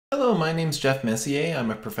Hello, my name's Jeff Messier.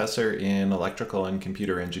 I'm a professor in electrical and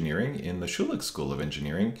computer engineering in the Schulich School of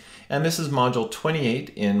Engineering, and this is module 28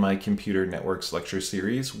 in my computer networks lecture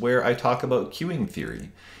series where I talk about queuing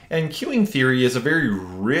theory. And queuing theory is a very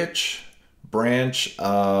rich branch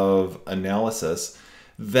of analysis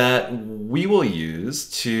that we will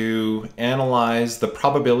use to analyze the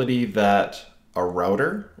probability that a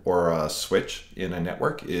router or a switch in a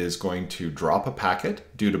network is going to drop a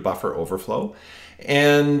packet due to buffer overflow.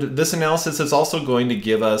 And this analysis is also going to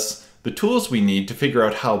give us the tools we need to figure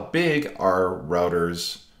out how big our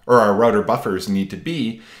routers or our router buffers need to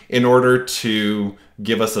be in order to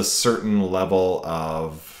give us a certain level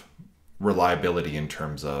of reliability in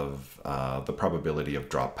terms of the probability of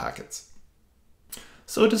drop packets.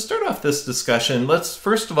 So to start off this discussion, let's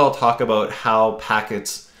first of all talk about how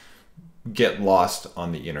packets get lost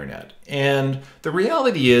on the internet. And the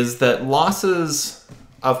reality is that losses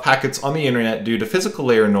of packets on the internet due to physical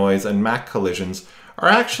layer noise and MAC collisions are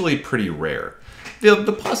actually pretty rare.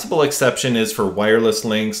 The possible exception is for wireless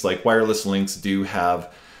links. Like wireless links do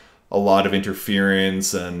have a lot of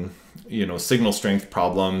interference and signal strength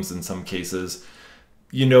problems in some cases.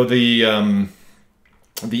 The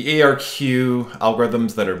ARQ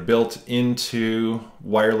algorithms that are built into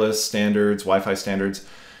wireless standards, Wi-Fi standards,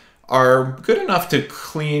 are good enough to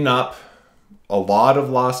clean up a lot of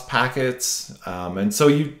lost packets. And so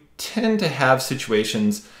you tend to have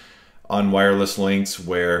situations on wireless links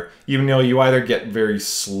where you either get very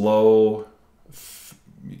slow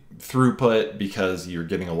throughput because you're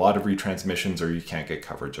getting a lot of retransmissions or you can't get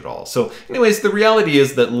coverage at all. So anyways, the reality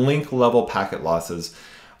is that link level packet losses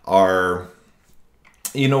are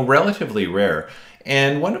relatively rare.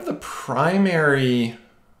 And one of the primary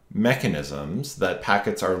mechanisms that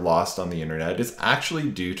packets are lost on the internet is actually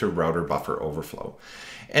due to router buffer overflow.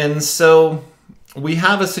 And so we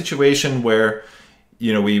have a situation where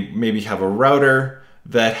we maybe have a router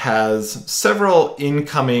that has several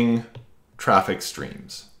incoming traffic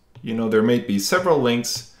streams. There may be several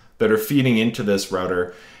links that are feeding into this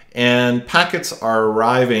router, and packets are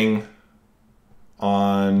arriving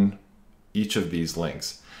on each of these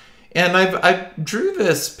links. And I drew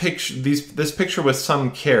this picture with some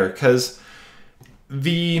care because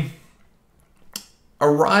the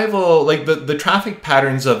arrival, like the traffic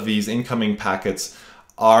patterns of these incoming packets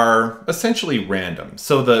are essentially random.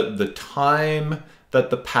 So the time that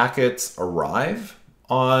the packets arrive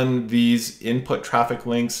on these input traffic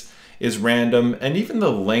links is random, and even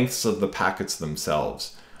the lengths of the packets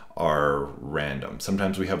themselves are random.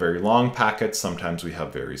 Sometimes we have very long packets, sometimes we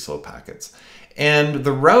have very slow packets. And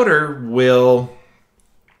the router will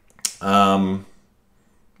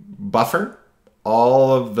buffer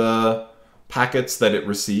all of the packets that it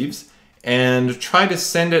receives and try to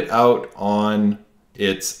send it out on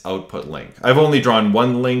its output link. I've only drawn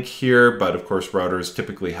one link here, but of course routers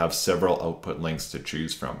typically have several output links to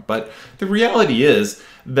choose from. But the reality is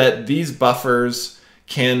that these buffers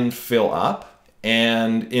can fill up.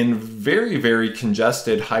 And in very, very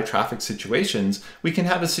congested, high traffic situations, we can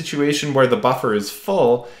have a situation where the buffer is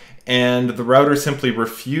full and the router simply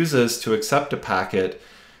refuses to accept a packet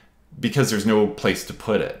because there's no place to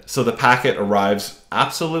put it. So the packet arrives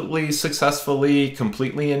absolutely successfully,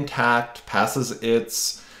 completely intact, passes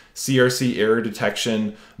its CRC error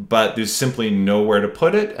detection, but there's simply nowhere to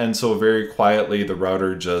put it. And so very quietly, the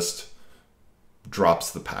router just drops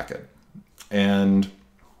the packet. And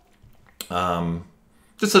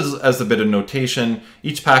just as a bit of notation,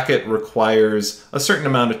 each packet requires a certain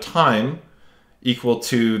amount of time equal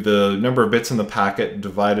to the number of bits in the packet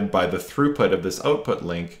divided by the throughput of this output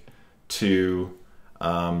link to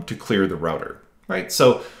clear the router, right?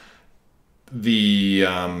 So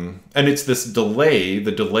and it's this delay,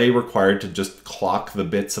 the delay required to just clock the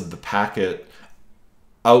bits of the packet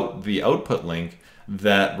out the output link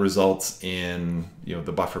that results in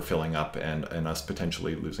the buffer filling up and us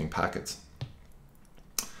potentially losing packets.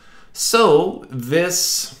 So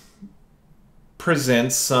this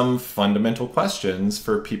presents some fundamental questions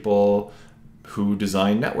for people who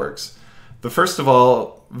design networks. The first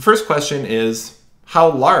question is, how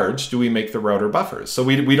large do we make the router buffers? So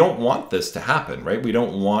we don't want this to happen, right? We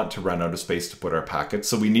don't want to run out of space to put our packets,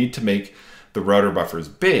 so we need to make the router buffers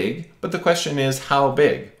big, but the question is how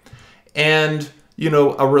big? And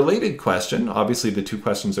a related question, obviously the two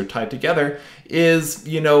questions are tied together, is,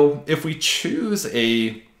 if we choose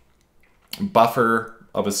a buffer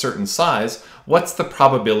of a certain size, what's the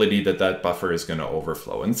probability that that buffer is going to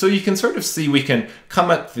overflow? And so you can sort of see we can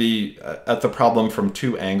come at the problem from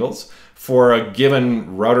two angles. for a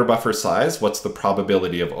given router buffer size, what's the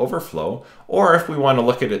probability of overflow? Or if we want to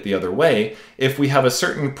look at it the other way, if we have a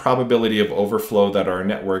certain probability of overflow that our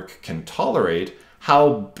network can tolerate,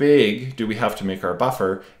 how big do we have to make our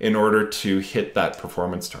buffer in order to hit that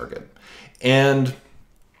performance target? And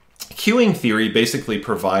queuing theory basically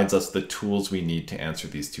provides us the tools we need to answer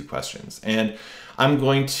these two questions. And I'm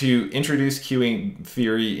going to introduce queuing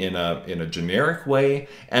theory in a generic way,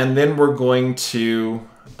 and then we're going to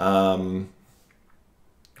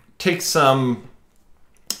take some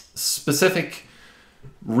specific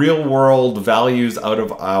real-world values out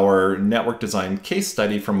of our network design case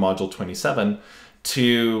study from Module 27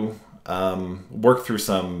 to work through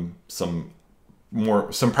some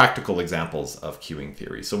practical examples of queuing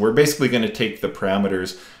theory. So we're basically going to take the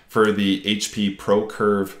parameters for the HP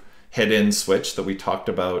ProCurve head-in switch that we talked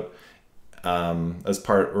about as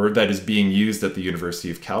part, or that is being used at the University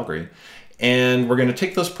of Calgary. And we're going to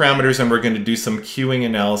take those parameters and we're going to do some queuing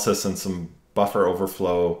analysis and some buffer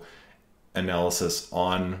overflow analysis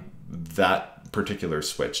on that particular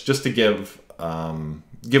switch, just to give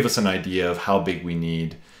us an idea of how big we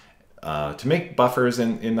need to make buffers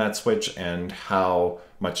in that switch and how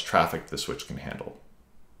much traffic the switch can handle.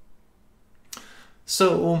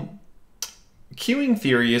 So queuing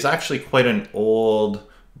theory is actually quite an old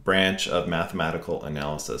branch of mathematical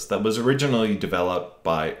analysis that was originally developed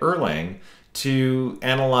by Erlang to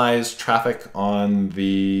analyze traffic on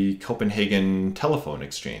the Copenhagen telephone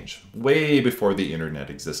exchange way before the internet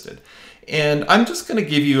existed. And I'm just going to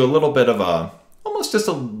give you a little bit of almost just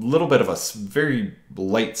a little bit of a very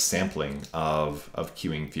light sampling of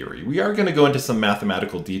queuing theory. We are going to go into some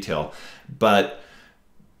mathematical detail, but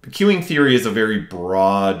queuing theory is a very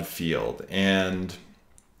broad field, and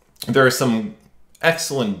there are some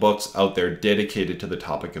excellent books out there dedicated to the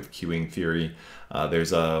topic of queuing theory.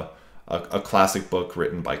 There's a classic book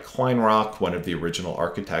written by Kleinrock, one of the original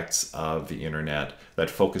architects of the internet,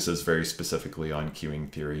 that focuses very specifically on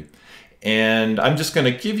queuing theory. And I'm just going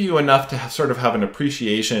to give you enough to sort of have an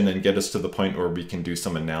appreciation and get us to the point where we can do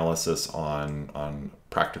some analysis on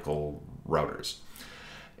practical routers.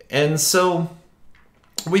 And so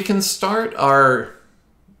we can start out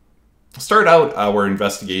our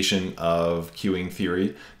investigation of queuing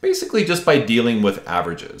theory basically just by dealing with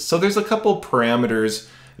averages. So there's a couple parameters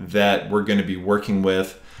that we're going to be working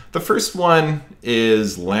with. The first one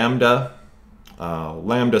is lambda,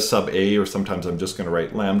 lambda sub a, or sometimes I'm just going to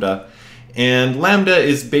write lambda. And lambda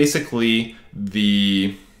is basically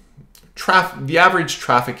the average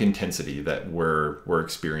traffic intensity that we're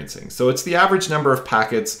experiencing. So it's the average number of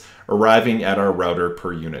packets arriving at our router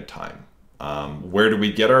per unit time. Where do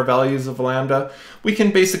we get our values of lambda? We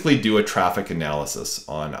can basically do a traffic analysis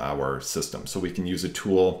on our system. So we can use a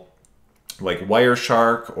tool like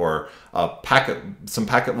Wireshark or some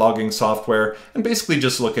packet logging software, and basically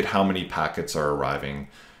just look at how many packets are arriving,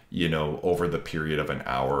 over the period of an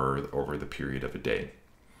hour or over the period of a day.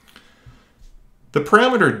 The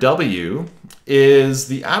parameter W is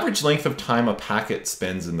the average length of time a packet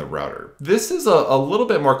spends in the router. This is a little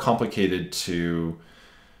bit more complicated to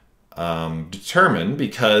determine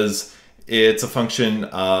because it's a function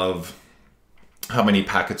of how many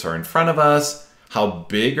packets are in front of us, how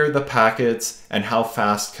big are the packets, and how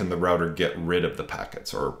fast can the router get rid of the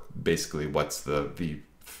packets, or basically what's the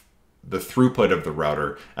throughput of the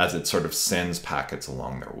router as it sort of sends packets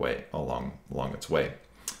along its way.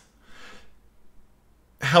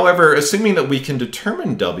 However, assuming that we can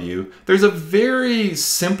determine W, there's a very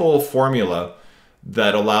simple formula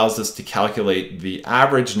that allows us to calculate the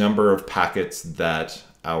average number of packets that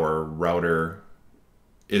our router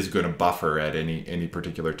is going to buffer at any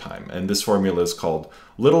particular time. And this formula is called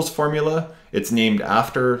Little's formula. It's named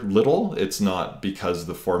after Little. It's not because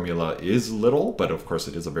the formula is little, but of course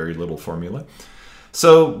it is a very little formula.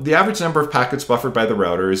 So the average number of packets buffered by the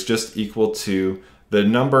router is just equal to the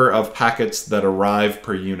number of packets that arrive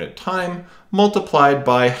per unit time multiplied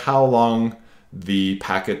by how long the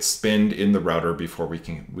packets spend in the router before we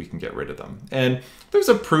can get rid of them. And there's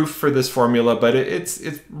a proof for this formula, but it's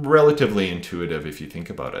relatively intuitive if you think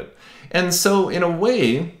about it. And so in a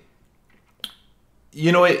way,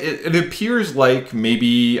 it appears like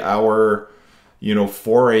maybe our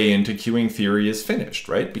foray into queuing theory is finished,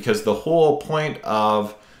 right? Because the whole point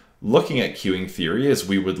of looking at queuing theory is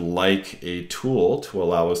we would like a tool to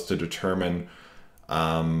allow us to determine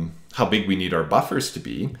how big we need our buffers to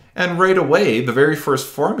be. And right away, the very first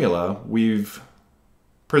formula we've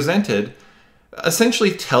presented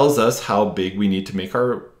essentially tells us how big we need to make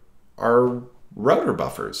our router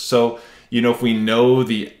buffers. So if we know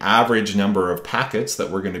the average number of packets that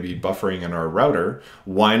we're going to be buffering in our router,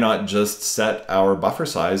 why not just set our buffer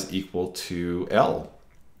size equal to L?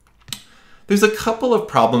 There's a couple of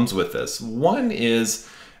problems with this. One is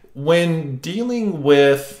when dealing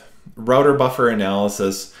with router buffer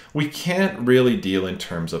analysis, we can't really deal in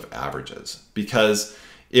terms of averages, because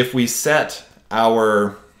if we set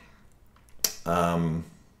our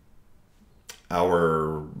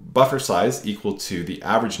buffer size equal to the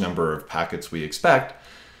average number of packets we expect,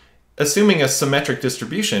 assuming a symmetric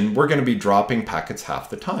distribution, we're going to be dropping packets half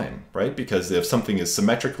the time, right? Because if something is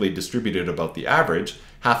symmetrically distributed about the average,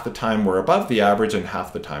 half the time we're above the average and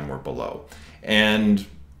half the time we're below. And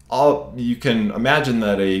you can imagine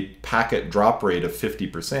that a packet drop rate of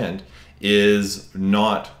 50% is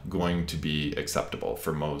not going to be acceptable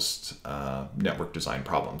for most network design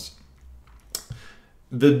problems.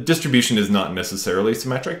 The distribution is not necessarily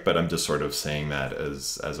symmetric, but I'm just sort of saying that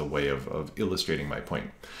as a way of illustrating my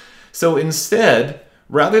point. So instead,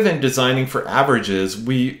 rather than designing for averages,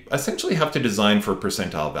 we essentially have to design for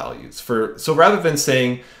percentile values. So rather than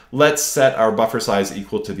saying, let's set our buffer size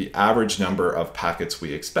equal to the average number of packets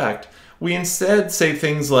we expect, we instead say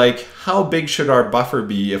things like, how big should our buffer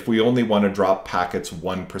be if we only want to drop packets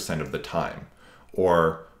 1% of the time,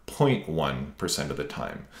 or 0.1% of the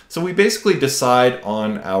time. So we basically decide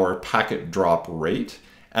on our packet drop rate,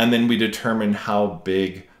 and then we determine how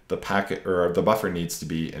big the packet or the buffer needs to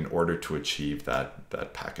be in order to achieve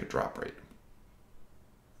that packet drop rate.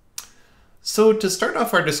 So to start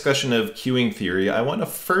off our discussion of queuing theory, I want to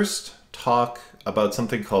first talk about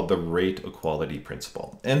something called the rate equality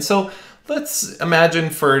principle. And so let's imagine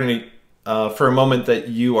for a moment that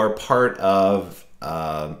you are part of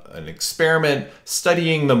an experiment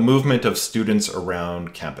studying the movement of students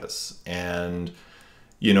around campus. And,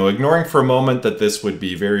 ignoring for a moment that this would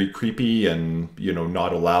be very creepy and,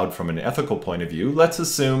 not allowed from an ethical point of view, let's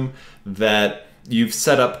assume that you've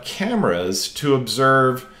set up cameras to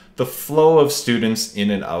observe the flow of students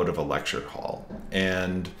in and out of a lecture hall.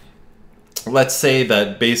 And let's say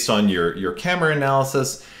that based on your camera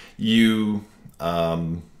analysis, you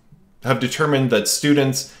have determined that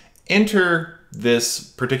students enter this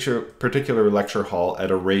particular lecture hall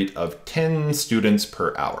at a rate of 10 students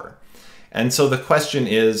per hour. And so the question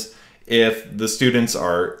is, if the students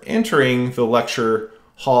are entering the lecture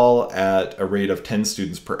hall at a rate of 10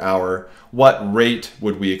 students per hour, what rate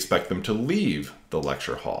would we expect them to leave the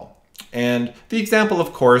lecture hall? And the example,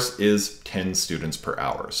 of course, is 10 students per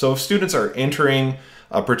hour. So if students are entering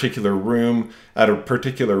a particular room at a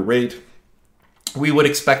particular rate, we would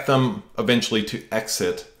expect them eventually to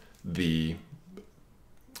exit the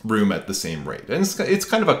room at the same rate. And it's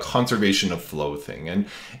kind of a conservation of flow thing. And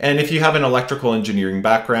if you have an electrical engineering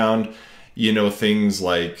background, things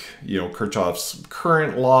like, Kirchhoff's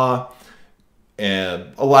current law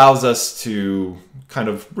allows us to kind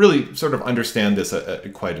of really sort of understand this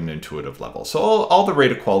at quite an intuitive level. So all the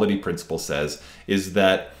rate equality principle says is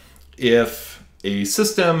that if a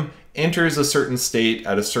system enters a certain state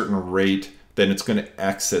at a certain rate, then it's going to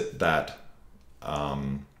exit that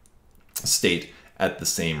state at the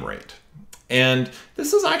same rate. And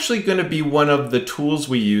this is actually going to be one of the tools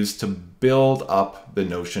we use to build up the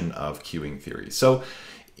notion of queuing theory. So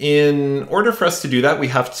in order for us to do that, we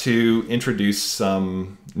have to introduce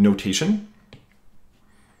some notation.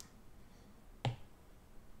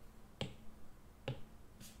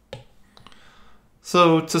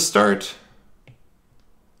 So to start,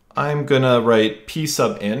 I'm going to write P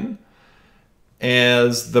sub n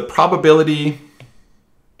as the probability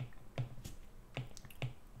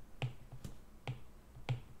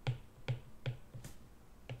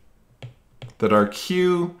that our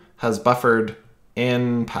queue has buffered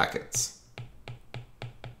n packets.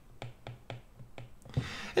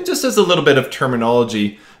 And just as a little bit of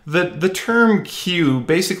terminology, the term queue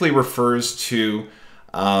basically refers to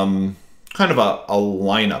kind of a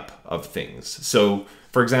lineup of things. So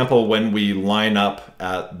for example, when we line up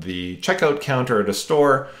at the checkout counter at a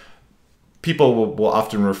store, people will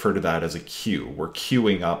often refer to that as a queue. We're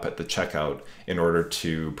queuing up at the checkout in order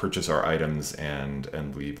to purchase our items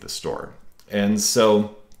and leave the store. And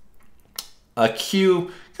so a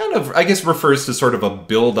queue kind of, I guess, refers to sort of a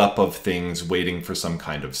buildup of things waiting for some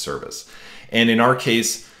kind of service. And in our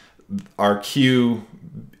case, our queue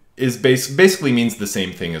is basically means the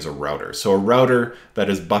same thing as a router. So a router that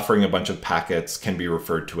is buffering a bunch of packets can be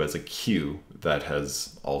referred to as a queue that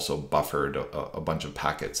has also buffered a bunch of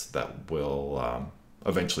packets that will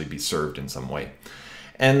eventually be served in some way.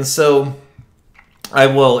 And so I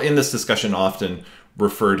will, in this discussion, often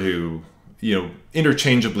refer to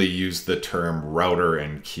interchangeably use the term router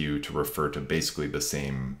and queue to refer to basically the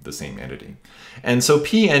same entity. And so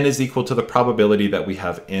Pn is equal to the probability that we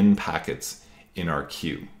have n packets in our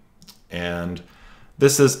queue. And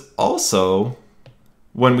this is also,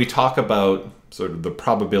 when we talk about sort of the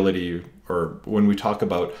probability, or when we talk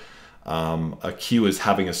about a queue as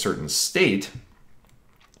having a certain state,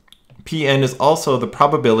 Pn is also the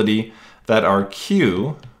probability that our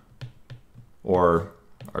queue, or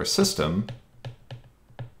our system,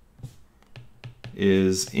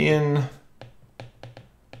 is in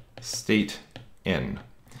state n.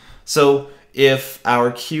 So if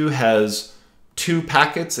our queue has 2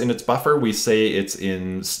 packets in its buffer, we say it's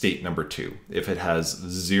in state number 2. If it has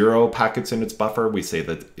 0 packets in its buffer, we say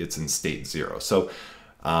that it's in state 0. So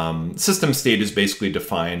system state is basically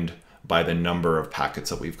defined by the number of packets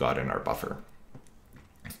that we've got in our buffer.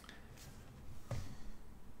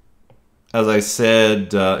 As I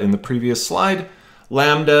said in the previous slide,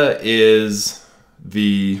 lambda is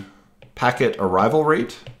the packet arrival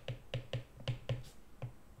rate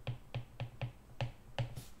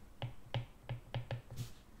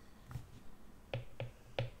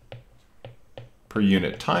per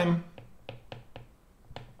unit time,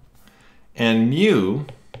 and mu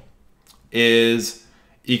is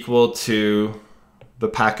equal to the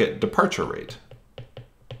packet departure rate.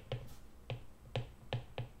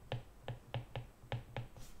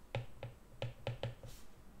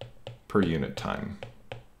 Per unit time.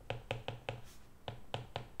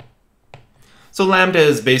 So lambda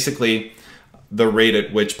is basically the rate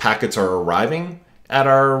at which packets are arriving at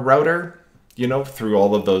our router, through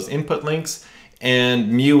all of those input links.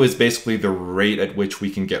 And mu is basically the rate at which we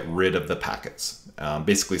can get rid of the packets,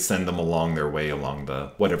 basically send them along their way along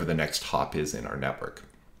whatever the next hop is in our network.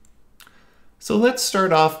 So let's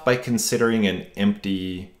start off by considering an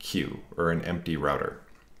empty queue, or an empty router.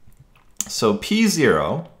 So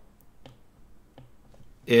P0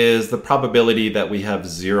 is the probability that we have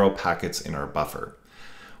 0 packets in our buffer.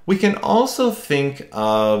 We can also think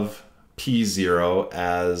of P0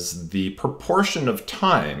 as the proportion of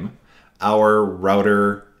time our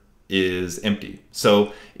router is empty.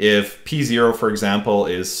 So if P0, for example,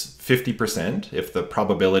 is 50%, if the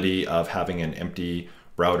probability of having an empty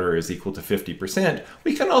router is equal to 50%,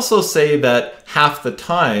 we can also say that half the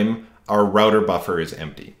time our router buffer is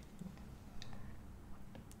empty.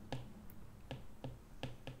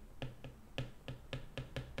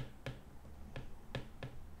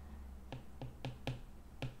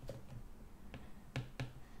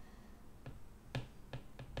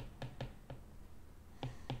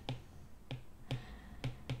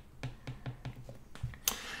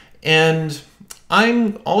 And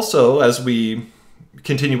I'm also, as we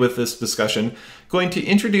continue with this discussion, going to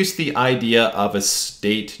introduce the idea of a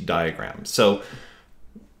state diagram. So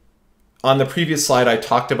on the previous slide, I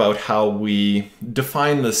talked about how we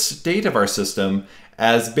define the state of our system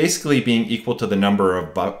as basically being equal to the number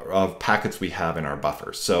of packets we have in our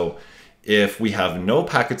buffer. So if we have no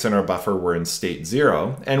packets in our buffer, we're in state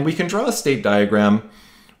 0. And we can draw a state diagram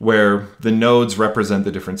where the nodes represent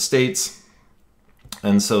the different states.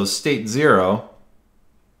 And so state 0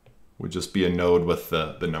 would just be a node with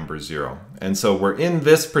the number 0. And so we're in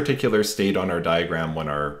this particular state on our diagram when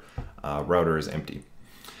our router is empty.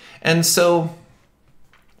 And so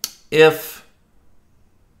if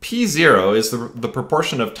P0 is the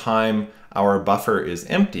proportion of time our buffer is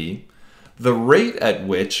empty, the rate at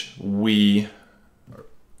which we,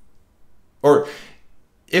 or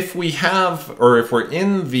if we have, or if we're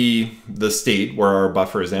in the state where our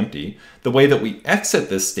buffer is empty, the way that we exit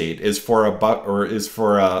this state is for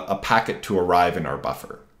a packet to arrive in our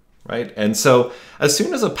buffer, right? And so as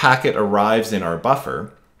soon as a packet arrives in our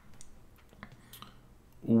buffer,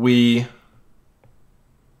 we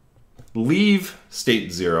leave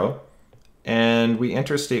state 0 and we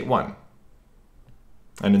enter state 1.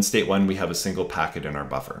 And in state 1, we have a single packet in our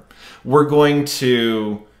buffer. We're going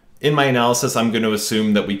to, in my analysis, I'm going to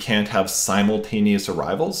assume that we can't have simultaneous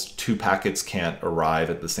arrivals. 2 packets can't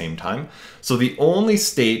arrive at the same time. So the only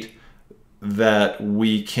state that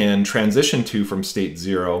we can transition to from state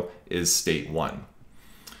 0 is state 1.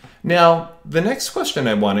 Now, the next question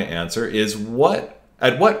I want to answer is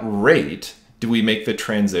at what rate do we make the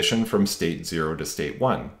transition from state 0 to state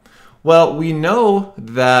 1? Well, we know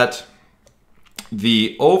that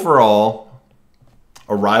the overall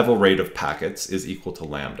arrival rate of packets is equal to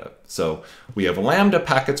lambda. So we have lambda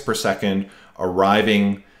packets per second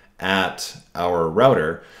arriving at our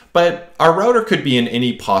router, but our router could be in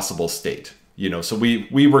any possible state. So we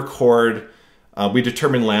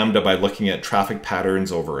determine lambda by looking at traffic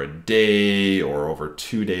patterns over a day or over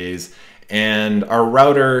 2 days, and our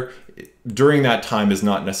router during that time is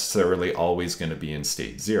not necessarily always going to be in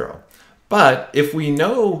state 0. But if we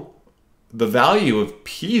know the value of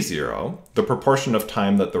P0, the proportion of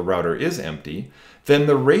time that the router is empty, then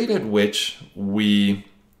the rate at which we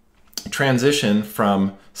transition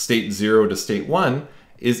from state 0 to state 1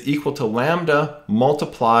 is equal to lambda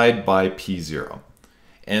multiplied by P0.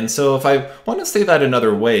 And so if I want to say that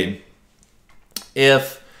another way,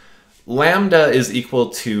 if lambda is equal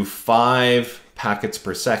to 5 packets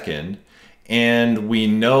per second, and we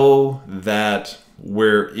know that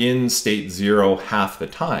we're in state 0 half the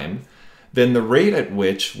time, then the rate at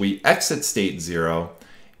which we exit state 0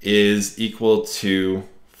 is equal to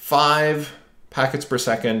 5 packets per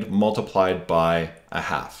second multiplied by a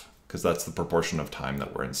half, because that's the proportion of time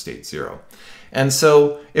that we're in state 0. And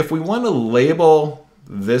so if we want to label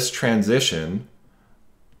this transition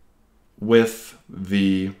with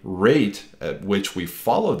the rate at which we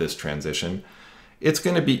follow this transition, it's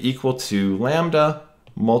going to be equal to lambda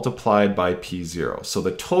multiplied by P0. So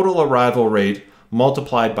the total arrival rate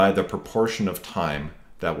multiplied by the proportion of time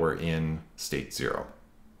that we're in state 0.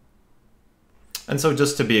 And so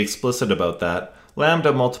just to be explicit about that,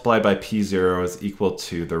 lambda multiplied by P0 is equal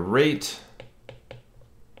to the rate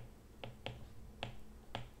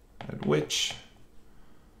at which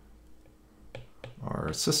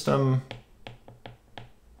our system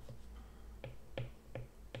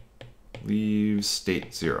leaves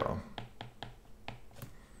state 0.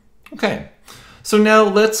 Okay, so now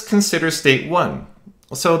let's consider state 1.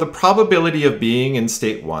 So the probability of being in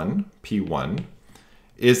state 1, P1,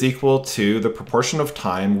 is equal to the proportion of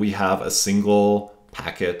time we have a single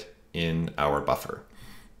packet in our buffer.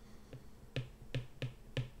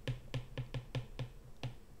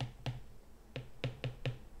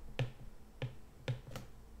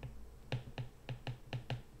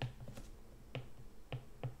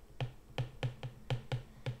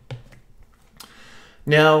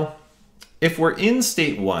 Now, if we're in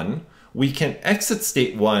state 1, we can exit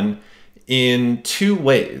state 1 in 2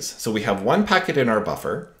 ways. So we have one packet in our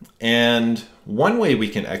buffer, and one way we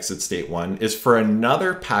can exit state 1 is for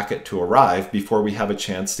another packet to arrive before we have a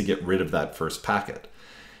chance to get rid of that first packet.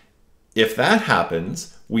 If that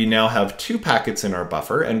happens, we now have 2 packets in our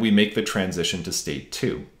buffer and we make the transition to state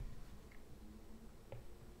 2.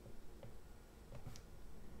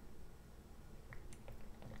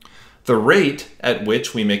 The rate at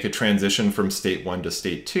which we make a transition from state 1 to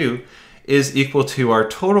state 2 is equal to our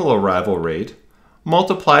total arrival rate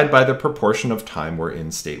multiplied by the proportion of time we're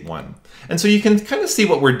in state 1. And so you can kind of see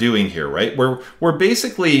what we're doing here, right? We're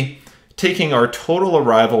basically taking our total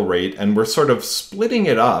arrival rate and we're sort of splitting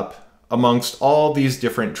it up amongst all these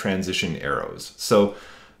different transition arrows. So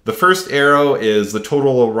the first arrow is the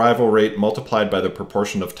total arrival rate multiplied by the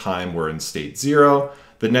proportion of time we're in state 0.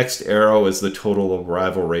 The next arrow is the total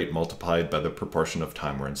arrival rate multiplied by the proportion of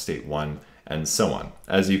time we're in state 1, and so on.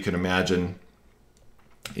 As you can imagine,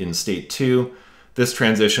 in state 2, this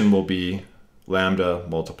transition will be lambda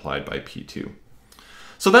multiplied by P2.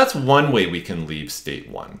 So that's one way we can leave state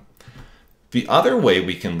 1. The other way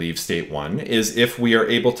we can leave state 1 is if we are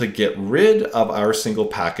able to get rid of our single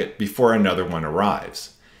packet before another one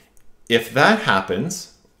arrives. If that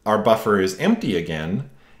happens, our buffer is empty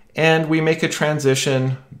again, and we make a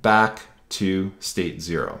transition back to state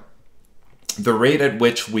 0. The rate at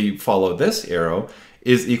which we follow this arrow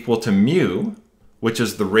is equal to mu, which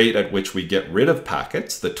is the rate at which we get rid of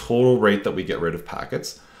packets, the total rate that we get rid of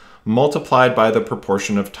packets, multiplied by the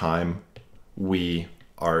proportion of time we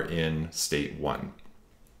are in state 1.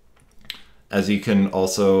 As you can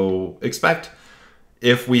also expect,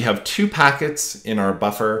 if we have 2 packets in our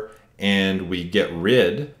buffer and we get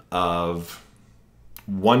rid of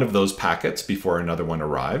one of those packets before another one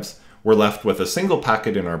arrives, we're left with a single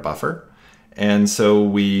packet in our buffer. And so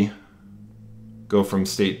we go from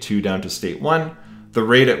state 2 down to state 1. The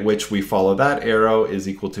rate at which we follow that arrow is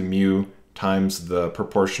equal to mu times the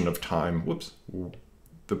proportion of time,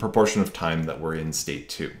 the proportion of time that we're in state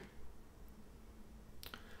 2.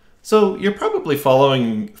 So you're probably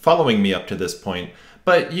following me up to this point,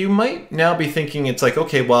 but you might now be thinking it's like,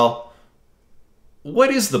 okay, well,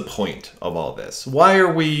 what is the point of all this? Why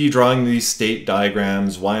are we drawing these state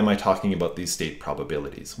diagrams? Why am I talking about these state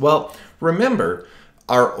probabilities? Well, remember,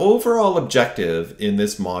 our overall objective in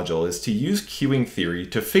this module is to use queuing theory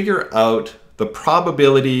to figure out the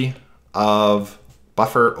probability of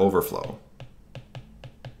buffer overflow.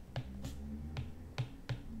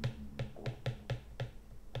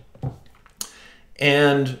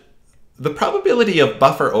 And the probability of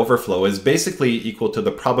buffer overflow is basically equal to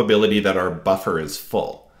the probability that our buffer is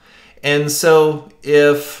full. And so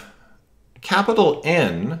if capital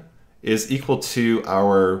N is equal to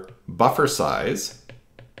our buffer size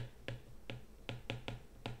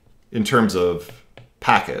in terms of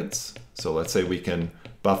packets, so let's say we can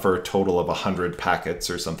buffer a total of 100 packets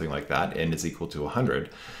or something like that, n is equal to 100,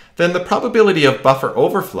 then the probability of buffer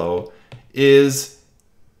overflow is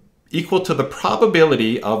equal to the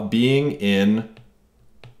probability of being in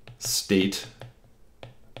state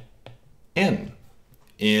n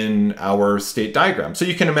in our state diagram. So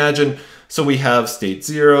you can imagine, so we have state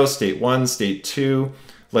 0, state 1, state 2.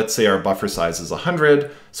 Let's say our buffer size is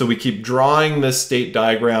 100. So we keep drawing this state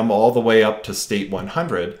diagram all the way up to state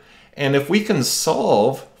 100. And if we can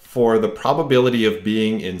solve for the probability of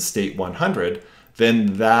being in state 100,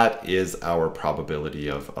 then that is our probability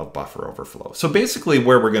of buffer overflow. So basically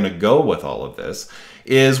where we're going to go with all of this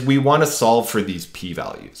is we want to solve for these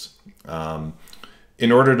p-values.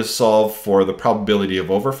 In order to solve for the probability of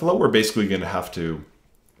overflow, we're basically going to have to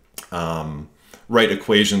write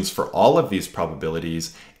equations for all of these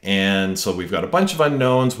probabilities. And so we've got a bunch of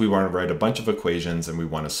unknowns, we want to write a bunch of equations, and we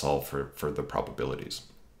want to solve for the probabilities.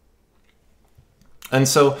 And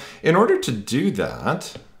so in order to do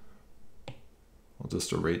that, I'll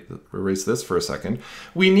just erase this for a second.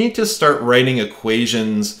 We need to start writing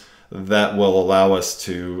equations that will allow us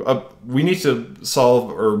to, we need to solve,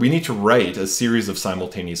 or we need to write a series of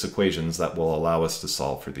simultaneous equations that will allow us to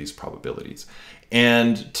solve for these probabilities.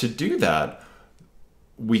 And to do that,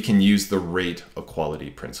 we can use the rate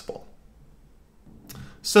equality principle.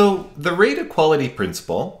 So the rate equality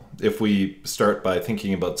principle, if we start by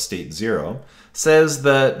thinking about state 0, says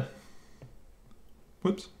that,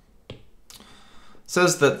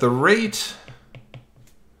 says that the rate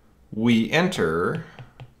we enter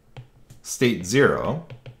state 0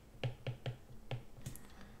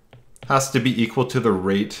 has to be equal to the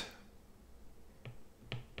rate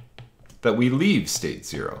that we leave state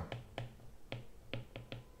 0.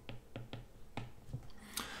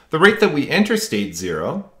 The rate that we enter state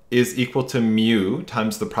 0 is equal to mu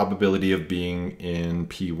times the probability of being in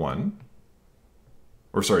P1,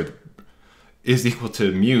 or sorry, is equal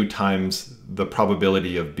to mu times the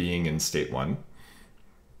probability of being in state 1.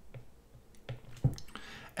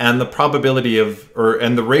 And the probability of,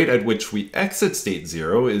 and the rate at which we exit state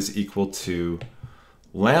 0 is equal to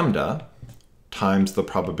lambda times the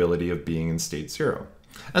probability of being in state 0.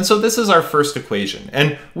 And so this is our first equation.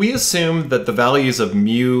 And we assume that the values of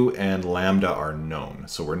mu and lambda are known.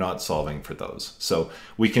 So we're not solving for those. So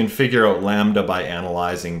we can figure out lambda by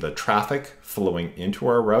analyzing the traffic flowing into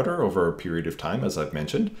our router over a period of time, as I've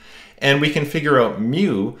mentioned. And we can figure out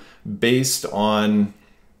mu based on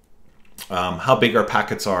how big our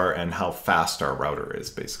packets are and how fast our router is,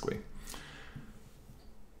 basically.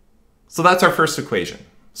 So that's our first equation.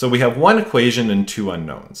 So we have one equation and two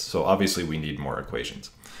unknowns. So obviously we need more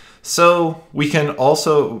equations. So we can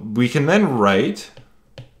then write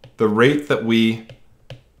the rate that we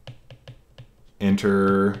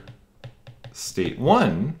enter state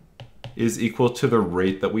 1 is equal to the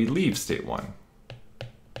rate that we leave state 1.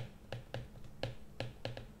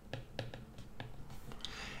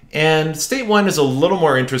 And state 1 is a little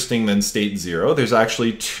more interesting than state 0. There's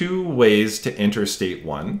actually two ways to enter state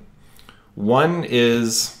 1. One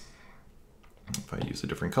is, if I use a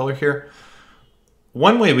different color here,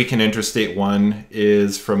 one way we can enter state 1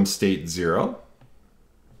 is from state 0.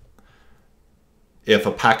 If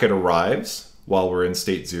a packet arrives while we're in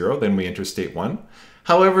state 0, then we enter state 1.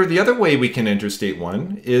 However, the other way we can enter state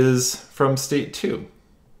 1 is from state 2.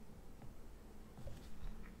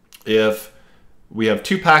 If we have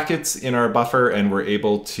two packets in our buffer and we're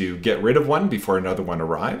able to get rid of one before another one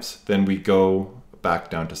arrives, then we go back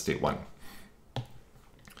down to state 1.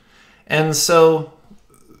 And so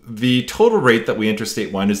the total rate that we enter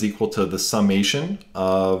state 1 is equal to the summation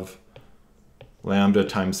of lambda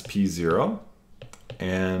times P0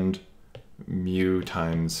 and mu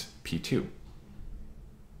times P2.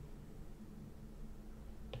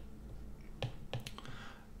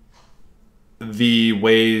 The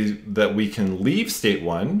way that we can leave state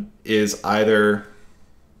 1 is either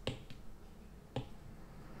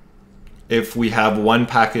if we have one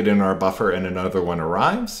packet in our buffer and another one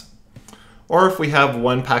arrives, or if we have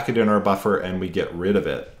one packet in our buffer and we get rid of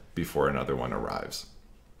it before another one arrives.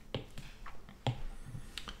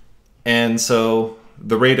 And so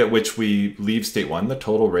the rate at which we leave state 1, the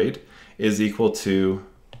total rate, is equal to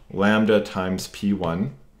lambda times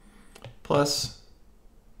P1 plus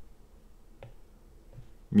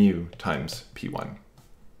mu times P1.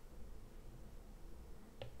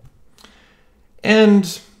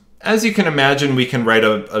 And as you can imagine, we can write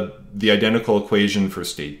the identical equation for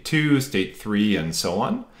state 2, state 3, and so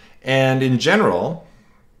on. And in general,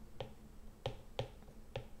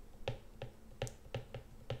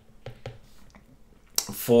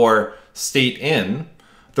 for state n,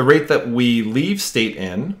 the rate that we leave state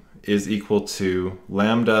n is equal to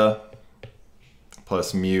lambda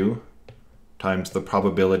plus mu times the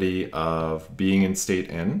probability of being in state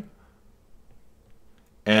n.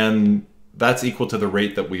 And that's equal to the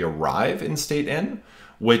rate that we arrive in state n,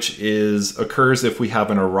 which occurs if we have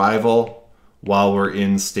an arrival while we're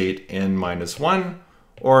in state n minus 1,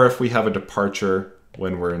 or if we have a departure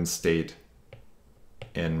when we're in state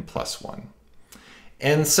n plus 1.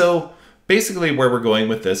 And so basically where we're going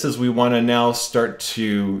with this is we want to now start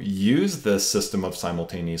to use this system of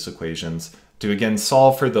simultaneous equations to again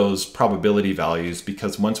solve for those probability values,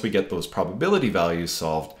 because once we get those probability values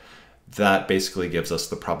solved, that basically gives us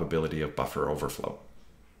the probability of buffer overflow.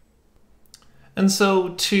 And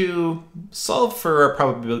so to solve for our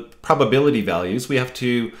probability values, we have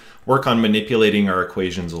to work on manipulating our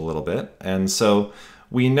equations a little bit. And so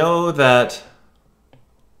we know that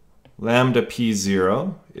lambda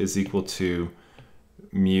p0 is equal to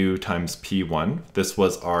mu times p1. This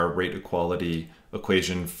was our rate equality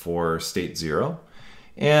equation for state 0.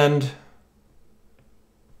 And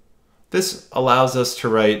this allows us to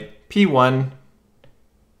write p1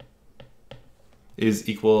 is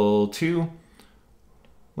equal to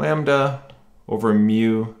lambda over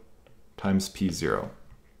mu times p0.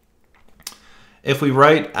 If we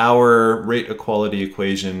write our rate equality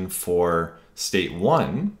equation for state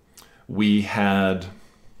 1, we had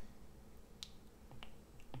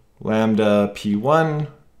lambda p1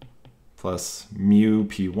 plus mu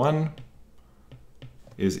p1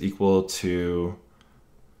 is equal to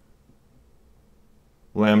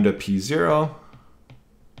lambda p0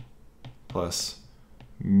 plus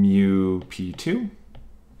mu p2.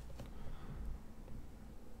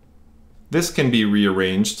 This can be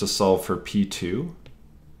rearranged to solve for p2,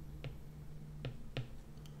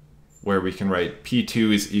 where we can write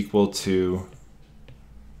p2 is equal to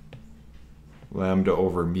lambda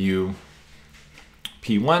over mu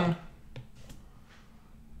p1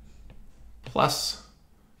 plus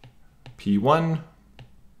p1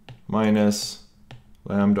 minus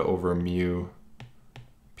lambda over mu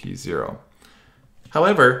p0.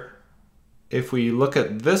 However, if we look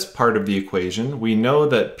at this part of the equation, we know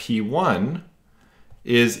that p1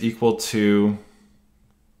 is equal to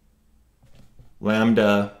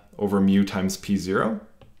lambda over mu times p0.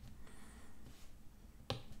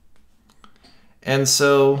 And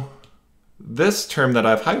so this term that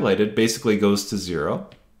I've highlighted basically goes to 0.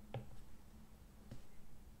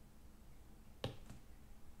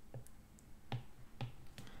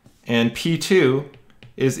 And p2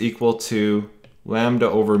 is equal to lambda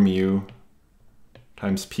over mu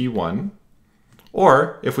times p1.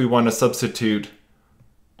 Or if we want to substitute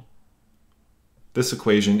this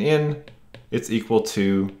equation in, it's equal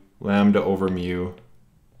to lambda over mu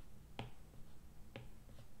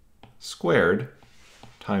squared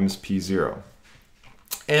times p0.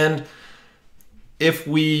 And if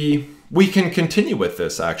we can continue with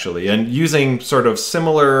this actually, and using sort of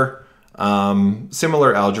similar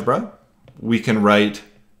algebra, we can write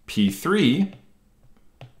p3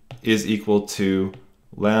 is equal to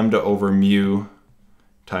lambda over mu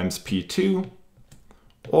times p2,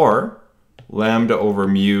 or lambda over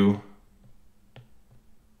mu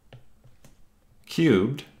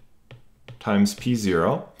cubed times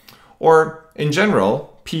p0, or in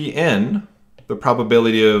general, pn, the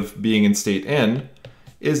probability of being in state n,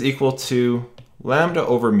 is equal to lambda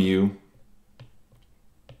over mu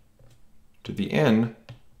to the n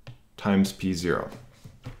times p0.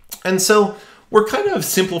 And so we're kind of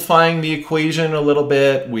simplifying the equation a little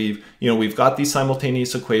bit. We've got these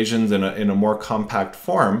simultaneous equations in a more compact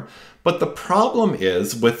form, but the problem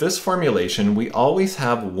is with this formulation, we always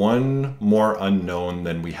have one more unknown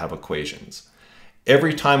than we have equations.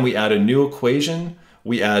 Every time we add a new equation,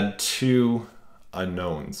 we add two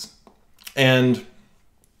unknowns. And,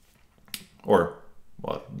 or,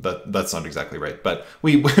 well, that's not exactly right, but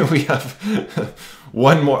we have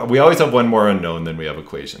one more, we always have one more unknown than we have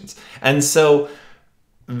equations. And so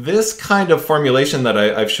this kind of formulation that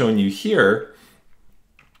I've shown you here,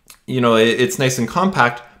 it's nice and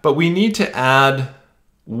compact, but we need to add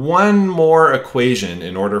one more equation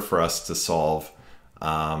in order for us to solve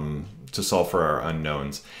for our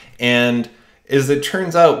unknowns. And as it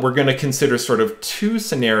turns out, we're going to consider sort of two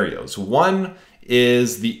scenarios. One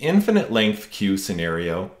is the infinite length q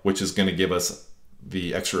scenario, which is going to give us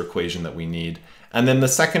the extra equation that we need. And then the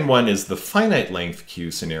second one is the finite length q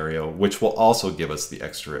scenario, which will also give us the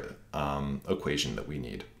extra equation that we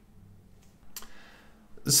need.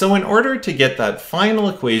 So in order to get that final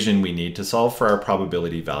equation we need to solve for our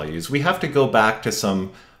probability values, we have to go back to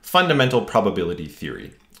some fundamental probability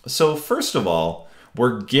theory. So first of all,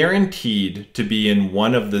 we're guaranteed to be in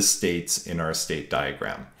one of the states in our state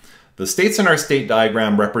diagram. The states in our state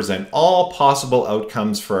diagram represent all possible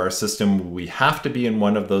outcomes for our system. We have to be in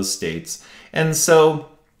one of those states. And so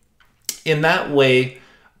in that way,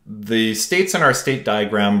 the states in our state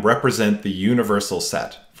diagram represent the universal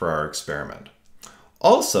set for our experiment.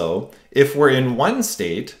 Also, if we're in one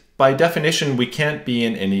state, by definition, we can't be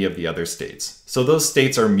in any of the other states. So those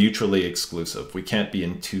states are mutually exclusive. We can't be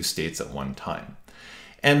in two states at one time.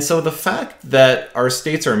 And so the fact that our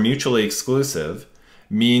states are mutually exclusive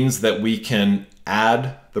means that we can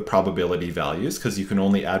add the probability values, because you can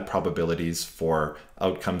only add probabilities for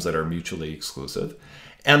outcomes that are mutually exclusive.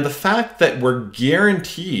 And the fact that we're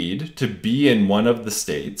guaranteed to be in one of the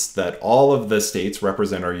states, that all of the states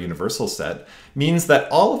represent our universal set, means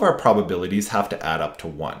that all of our probabilities have to add up to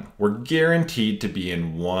 1. We're guaranteed to be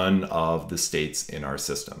in one of the states in our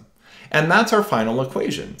system. And that's our final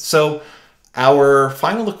equation. So our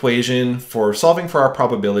final equation for solving for our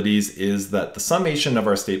probabilities is that the summation of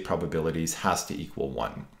our state probabilities has to equal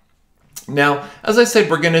 1. Now, as I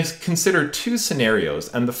said, we're going to consider two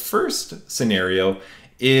scenarios, and the first scenario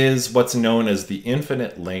is what's known as the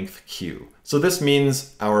infinite length queue. So this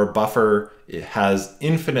means our buffer has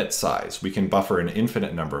infinite size. We can buffer an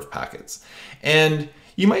infinite number of packets. And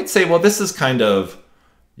you might say, well, this is kind of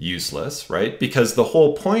useless, right? Because the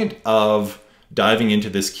whole point of diving into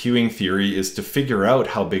this queuing theory is to figure out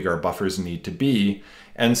how big our buffers need to be.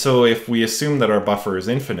 And so if we assume that our buffer is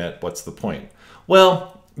infinite, what's the point?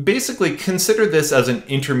 Well, basically consider this as an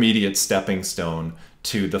intermediate stepping stone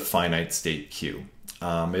to the finite state queue.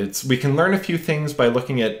 We can learn a few things by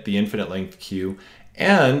looking at the infinite length queue.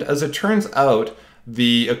 And as it turns out,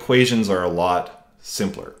 the equations are a lot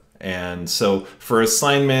simpler. And so for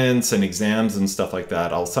assignments and exams and stuff like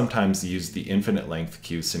that, I'll sometimes use the infinite length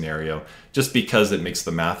queue scenario just because it makes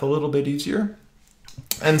the math a little bit easier.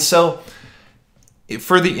 And so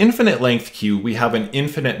for the infinite length queue, we have an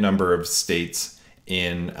infinite number of states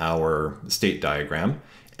in our state diagram.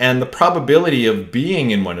 And the probability of being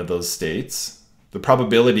in one of those states, the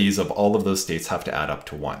probabilities of all of those states have to add up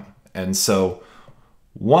to 1. And so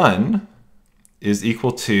 1 is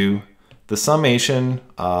equal to the summation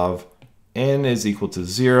of n is equal to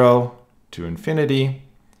 0 to infinity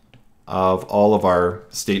of all of our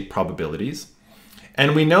state probabilities.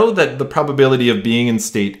 And we know that the probability of being in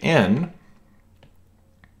state n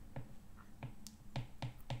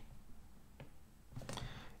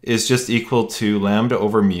is just equal to lambda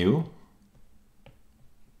over mu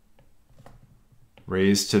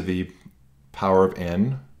raised to the power of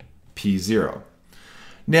n p0.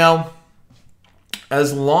 Now,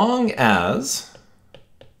 as long as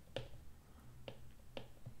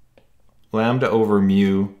lambda over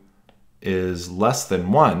mu is less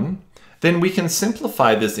than 1, then we can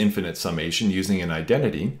simplify this infinite summation using an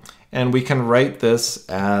identity, and we can write this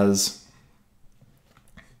as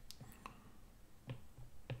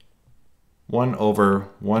 1 over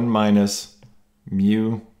 1 minus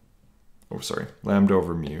mu, lambda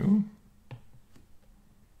over mu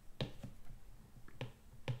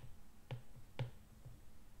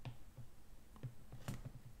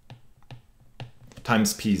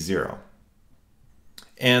times p0.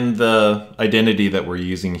 And the identity that we're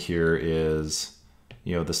using here is,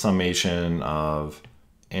 the summation of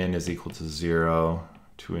n is equal to 0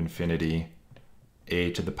 to infinity,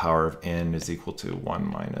 a to the power of n is equal to 1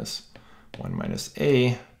 minus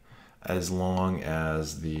a, as long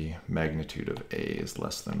as the magnitude of a is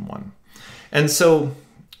less than 1. And so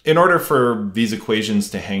in order for these equations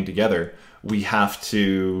to hang together, we have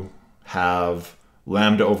to have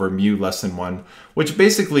lambda over mu less than 1, which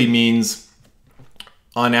basically means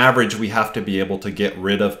on average we have to be able to get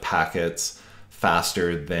rid of packets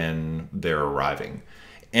faster than they're arriving.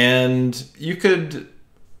 And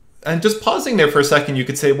just pausing there for a second, you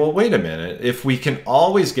could say, well, wait a minute, if we can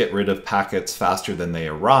always get rid of packets faster than they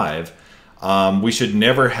arrive, we should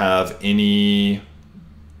never have any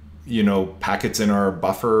packets in our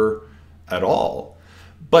buffer at all.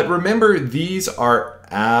 But remember, these are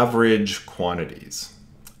average quantities.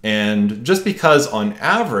 And just because on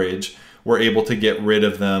average we're able to get rid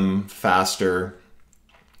of them faster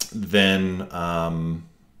than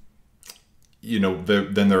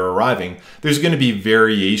they're arriving, there's going to be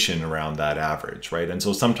variation around that average, right? And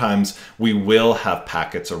so sometimes we will have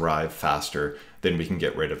packets arrive faster than we can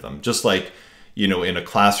get rid of them. Just like, in a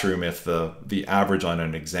classroom, if the average on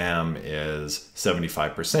an exam is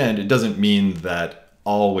 75%, it doesn't mean that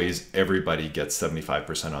always everybody gets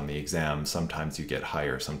 75% on the exam. Sometimes you get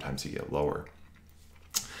higher, sometimes you get lower.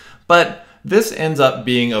 But this ends up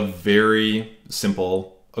being a very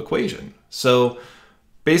simple equation. So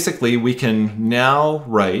basically we can now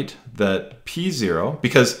write that P0,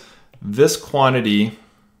 because this quantity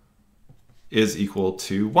is equal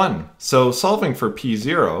to 1. So solving for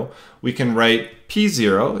P0, we can write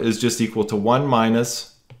P0 is just equal to 1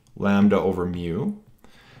 minus lambda over mu,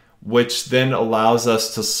 which then allows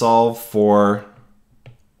us to solve for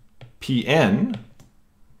Pn,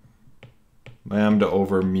 lambda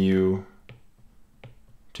over mu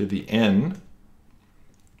to the n,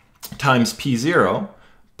 times P0,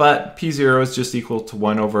 but P0 is just equal to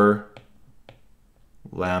 1 over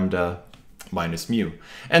lambda minus mu.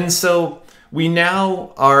 And so we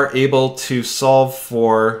now are able to solve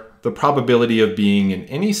for the probability of being in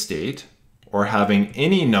any state or having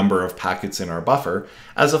any number of packets in our buffer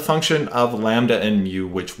as a function of lambda and mu,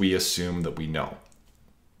 which we assume that we know.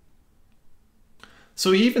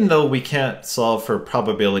 So even though we can't solve for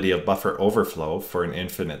probability of buffer overflow for an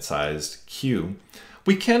infinite-sized queue,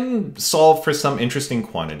 we can solve for some interesting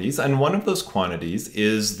quantities, and one of those quantities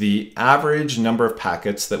is the average number of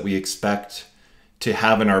packets that we expect to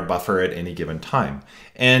have in our buffer at any given time.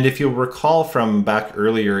 And if you'll recall from back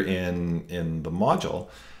earlier in the module,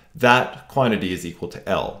 that quantity is equal to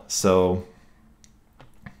L. So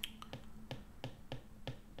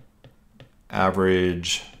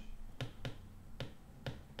average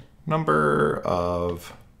number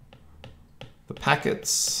of the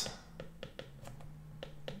packets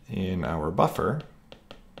in our buffer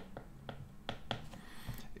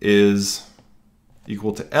is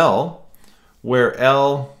equal to L, where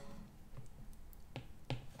L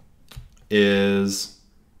is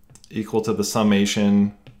equal to the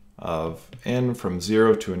summation of n from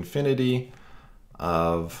 0 to infinity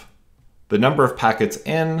of the number of packets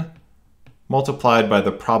n multiplied by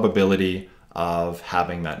the probability of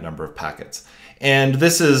having that number of packets. And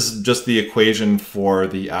this is just the equation for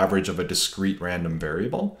the average of a discrete random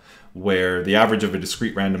variable, where the average of a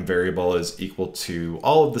discrete random variable is equal to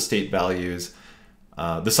all of the state values,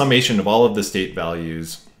 the summation of all of the state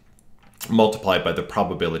values multiplied by the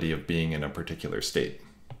probability of being in a particular state.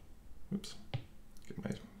 Oops, get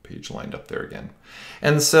my page lined up there again.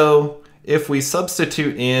 And so if we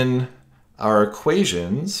substitute in our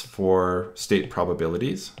equations for state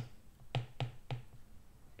probabilities,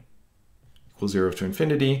 equals 0 to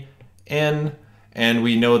infinity, n, and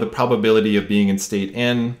we know the probability of being in state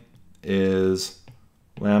n is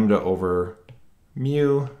lambda over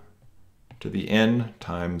mu to the n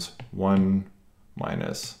times 1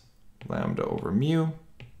 minus lambda over mu.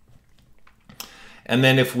 And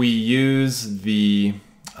then if we use the,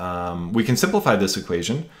 we can simplify this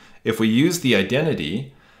equation. If we use the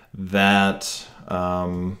identity that,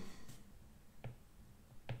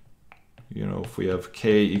 if we have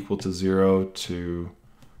k equal to 0 to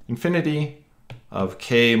infinity of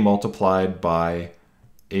k multiplied by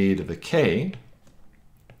a to the k,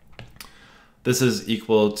 this is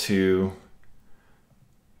equal to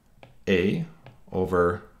a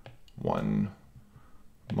over 1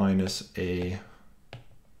 minus a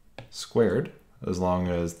squared, as long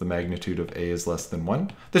as the magnitude of a is less than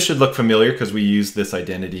 1. This should look familiar because we used this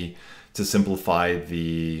identity to simplify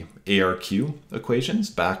the ARQ equations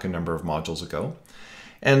back a number of modules ago.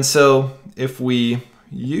 And so if we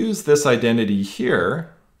use this identity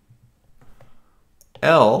here,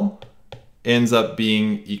 L ends up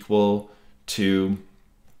being equal to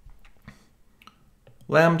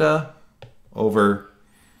lambda over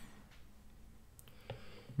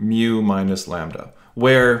mu minus lambda,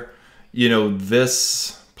 where,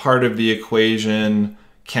 this part of the equation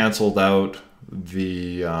canceled out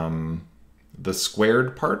the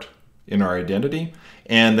squared part in our identity,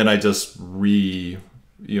 and then I just I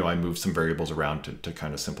moved some variables around to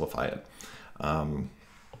kind of simplify it.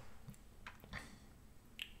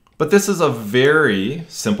 But this is a very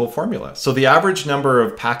simple formula. So the average number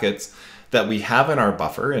of packets that we have in our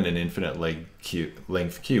buffer in an infinite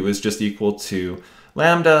length queue is just equal to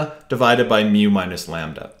lambda divided by mu minus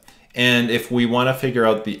lambda. And if we want to figure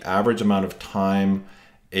out the average amount of time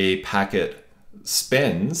a packet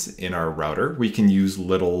spends in our router, we can use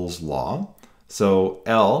Little's law. So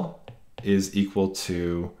L is equal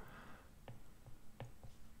to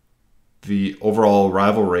the overall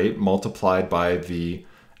arrival rate multiplied by the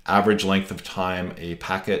average length of time a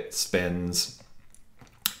packet spends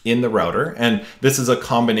in the router. And this is a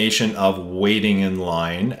combination of waiting in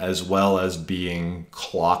line as well as being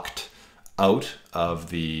clocked out of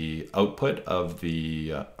the output of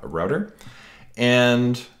the router.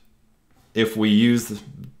 And if we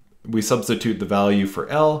substitute the value for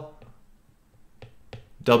L,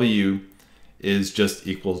 W is just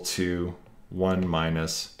equal to 1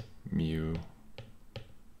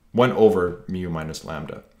 over mu minus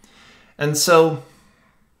lambda. And so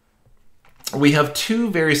we have two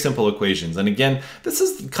very simple equations. And again, this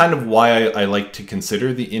is kind of why I like to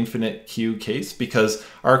consider the infinite Q case, because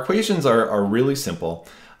our equations are really simple,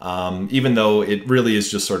 even though it really is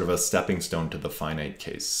just sort of a stepping stone to the finite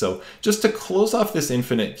case. So just to close off this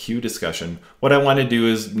infinite Q discussion, what I want to do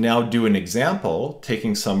is now do an example,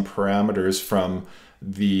 taking some parameters from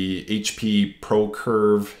the HP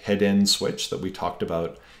ProCurve head-end switch that we talked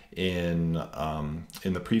about in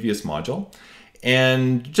the previous module.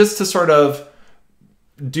 And just to sort of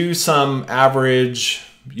do some average,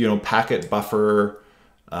 packet buffer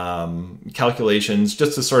calculations,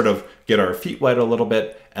 just to sort of get our feet wet a little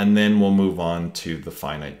bit, and then we'll move on to the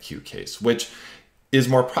finite Q case, which is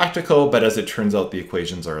more practical, but as it turns out, the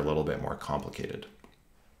equations are a little bit more complicated.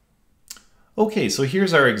 Okay, so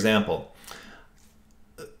here's our example.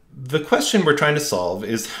 The question we're trying to solve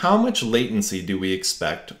is how much latency do we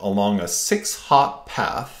expect along a 6-hop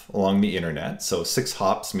path along the internet? So 6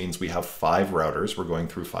 hops means we have 5 routers. We're going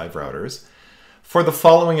through 5 routers. For the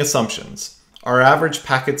following assumptions. Our average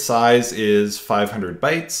packet size is 500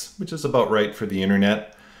 bytes, which is about right for the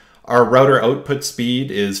internet. Our router output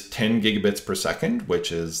speed is 10 gigabits per second,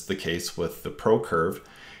 which is the case with the ProCurve.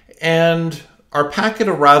 And our packet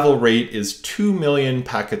arrival rate is 2 million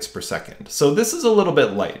packets per second. So this is a little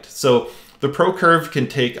bit light. So the ProCurve can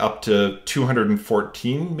take up to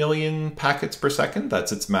 214 million packets per second.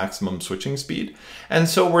 That's its maximum switching speed. And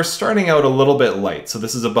so we're starting out a little bit light. So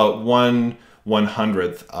this is about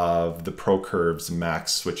 1/100th of the ProCurve's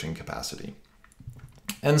max switching capacity.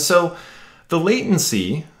 And so the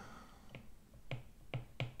latency,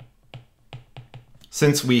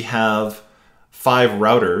 since we have 5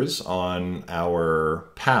 routers on our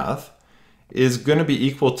path, is going to be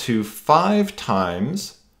equal to 5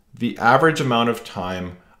 times the average amount of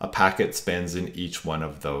time a packet spends in each one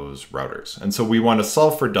of those routers. And so we want to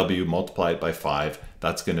solve for W, multiply it by 5.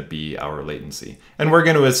 That's going to be our latency. And we're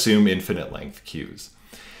going to assume infinite length queues.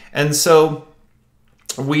 And so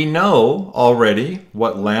we know already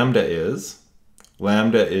what lambda is.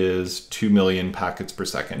 Lambda is 2 million packets per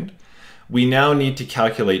second. We now need to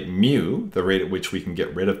calculate mu, the rate at which we can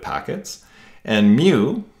get rid of packets. And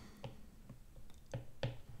mu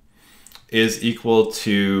is equal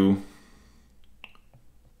to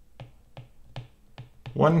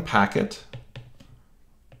 1 packet,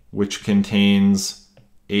 which contains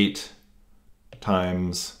 8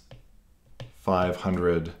 times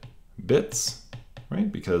 500 bits, right?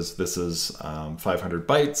 Because this is 500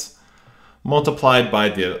 bytes, multiplied by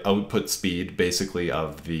the output speed, basically,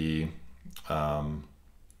 of the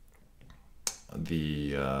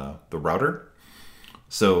router.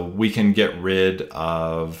 So we can get rid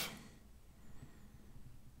of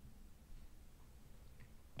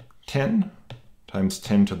 10 times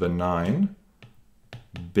 10 to the 9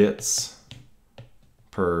 bits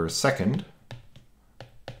per second.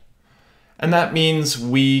 And that means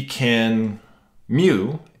we can,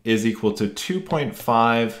 mu is equal to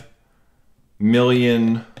 2.5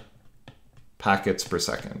 million packets per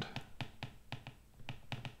second.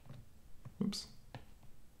 Oops.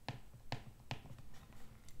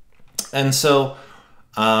 And so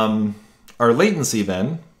our latency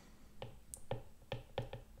then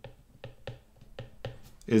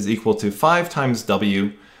is equal to 5 times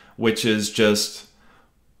W, which is just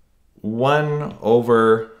 1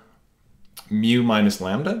 over mu minus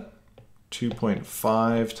lambda,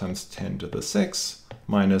 2.5 times 10 to the 6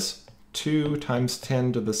 minus 2 times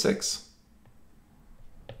 10 to the 6.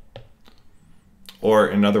 Or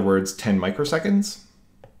in other words, 10 microseconds.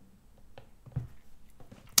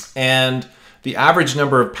 And the average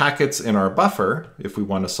number of packets in our buffer, if we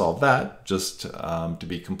want to solve that, just to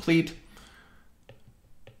be complete,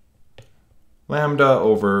 lambda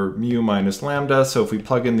over mu minus lambda. So if we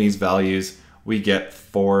plug in these values, we get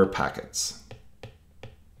 4 packets.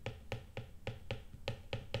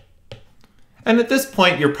 And at this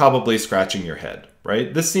point, you're probably scratching your head,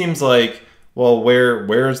 right? This seems like, well,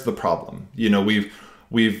 where's the problem? You know,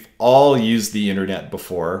 we've all used the internet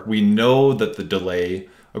before. We know that the delay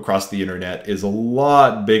across the internet is a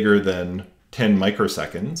lot bigger than 10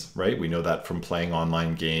 microseconds, right? We know that from playing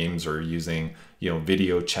online games or using,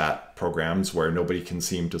 video chat programs where nobody can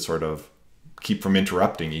seem to sort of keep from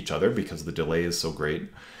interrupting each other because the delay is so great.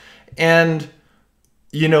 And,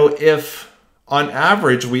 if on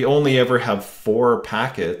average we only ever have 4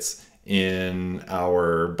 packets in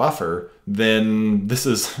our buffer, then this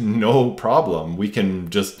is no problem. We can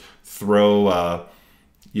just throw,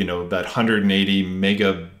 that 180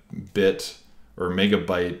 megabit or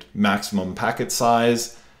megabyte maximum packet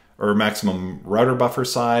size or maximum router buffer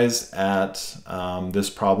size at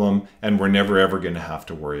this problem, and we're never ever going to have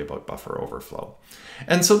to worry about buffer overflow.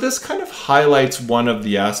 And so this kind of highlights one of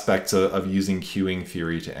the aspects of using queuing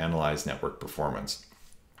theory to analyze network performance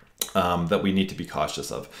that we need to be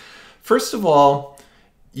cautious of. First of all,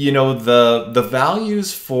 you know, the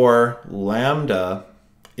values for lambda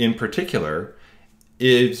in particular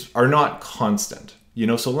are not constant. You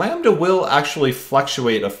know, so lambda will actually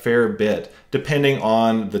fluctuate a fair bit depending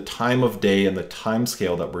on the time of day and the time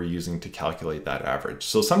scale that we're using to calculate that average.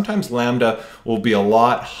 So sometimes lambda will be a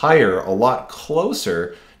lot higher, a lot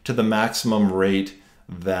closer to the maximum rate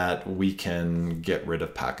that we can get rid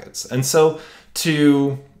of packets. And so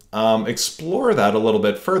to explore that a little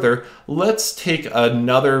bit further, let's take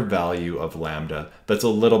another value of lambda that's a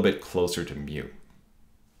little bit closer to mu.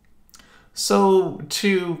 So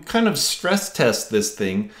to kind of stress test this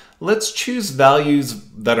thing, let's choose values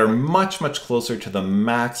that are much, much closer to the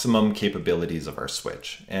maximum capabilities of our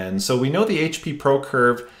switch. And so we know the HP Pro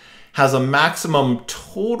Curve has a maximum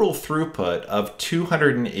total throughput of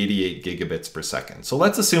 288 gigabits per second. So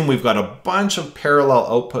let's assume we've got a bunch of parallel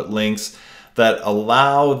output links that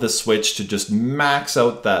allow the switch to just max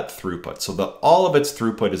out that throughput. So that all of its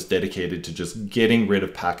throughput is dedicated to just getting rid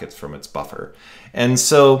of packets from its buffer. And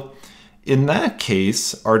so in that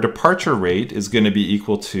case, our departure rate is going to be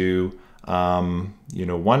equal to, you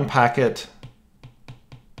know, 1 packet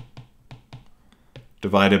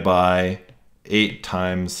divided by 8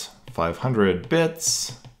 times 500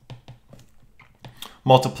 bits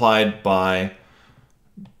multiplied by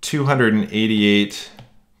 288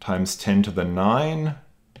 times 10 to the 9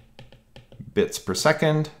 bits per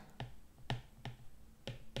second,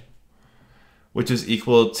 which is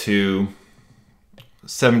equal to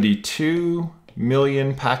 72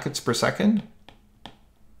 million packets per second.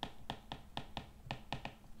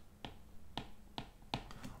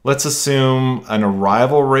 Let's assume an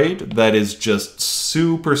arrival rate that is just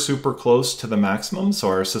super, super close to the maximum. So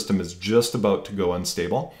our system is just about to go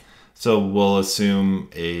unstable. So we'll assume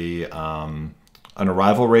an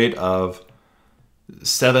arrival rate of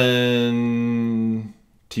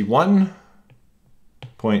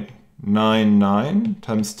 71.99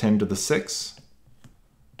 times 10 to the 6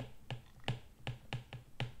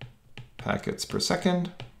 packets per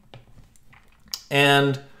second.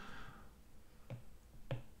 And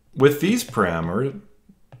with these parameters,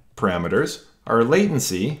 our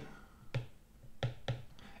latency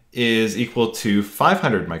is equal to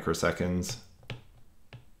 500 microseconds,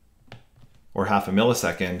 or half a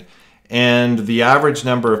millisecond, and the average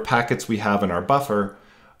number of packets we have in our buffer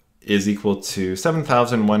is equal to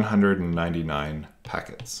 7,199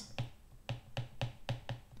 packets.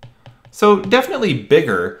 So definitely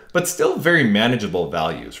bigger, but still very manageable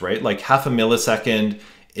values, right? Like half a millisecond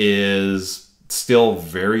is still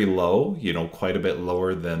very low, you know, quite a bit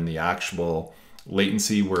lower than the actual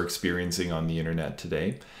latency we're experiencing on the internet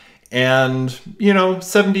today. And, you know,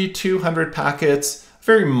 7,200 packets,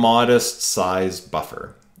 very modest sized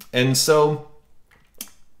buffer. And so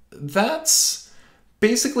that's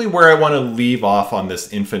basically where I want to leave off on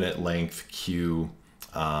this infinite length queue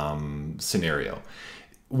scenario.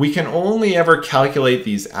 We can only ever calculate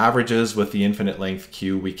these averages with the infinite length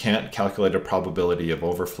queue. We can't calculate a probability of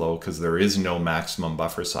overflow because there is no maximum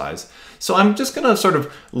buffer size. So I'm just going to sort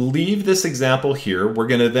of leave this example here. We're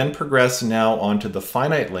going to then progress now onto the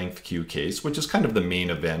finite length queue case, which is kind of the main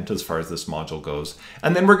event as far as this module goes.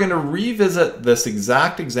 And then we're going to revisit this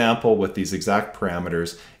exact example with these exact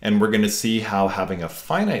parameters, and we're going to see how having a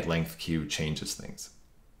finite length queue changes things.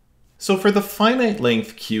 So for the finite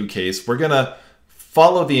length queue case, we're going to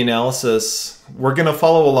follow the analysis. We're going to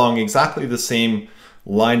follow along exactly the same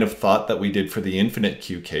line of thought that we did for the infinite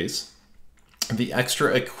queue case. The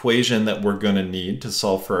extra equation that we're going to need to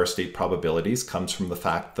solve for our state probabilities comes from the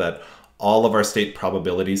fact that all of our state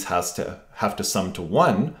probabilities have to sum to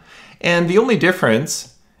 1. And the only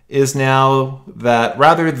difference is now that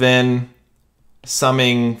rather than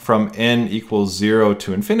summing from n equals 0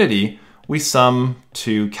 to infinity, we sum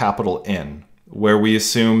to capital N, where we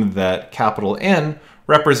assume that capital N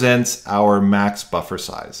represents our max buffer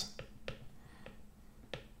size.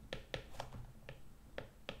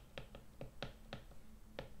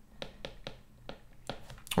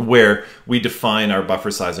 Where we define our buffer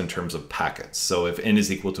size in terms of packets. So if n is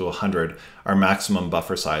equal to 100, our maximum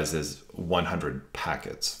buffer size is 100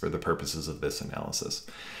 packets for the purposes of this analysis.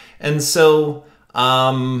 And so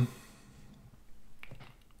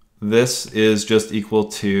this is just equal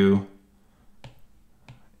to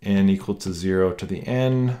n equal to 0 to the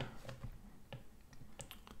n,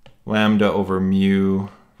 lambda over mu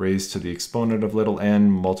raised to the exponent of little n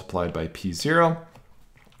multiplied by p0.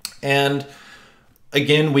 And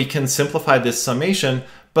again, we can simplify this summation,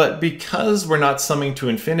 but because we're not summing to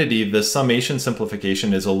infinity, the summation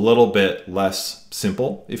simplification is a little bit less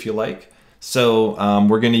simple, if you like. So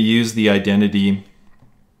we're going to use the identity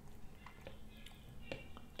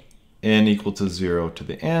n equal to 0 to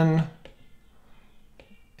the n,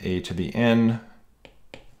 a to the n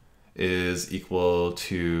is equal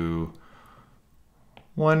to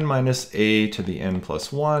 1 minus a to the n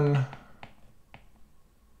plus 1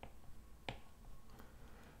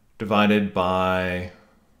 divided by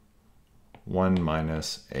 1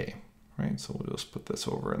 minus a, right? So we'll just put this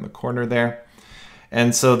over in the corner there.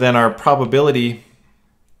 And so then our probability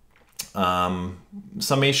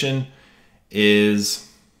summation is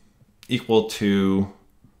equal to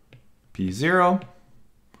P0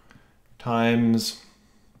 times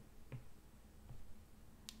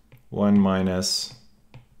 1 minus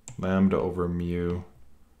lambda over mu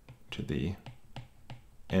to the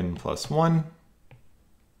n plus 1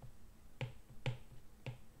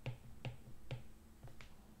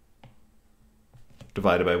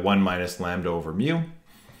 divided by 1 minus lambda over mu.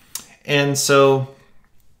 And so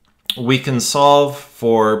we can solve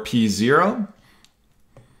for P0.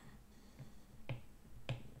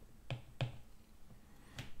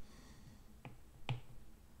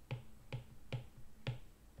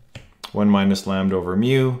 One minus lambda over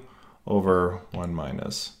mu over 1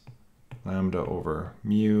 minus lambda over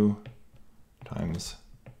mu times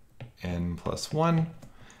n plus 1.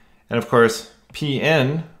 And of course,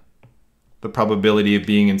 Pn, the probability of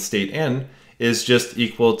being in state n, is just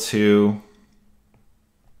equal to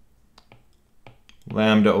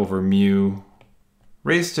lambda over mu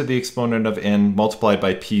raised to the exponent of n multiplied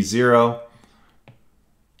by P0,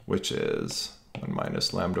 which is 1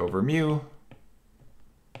 minus lambda over mu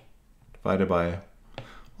divided by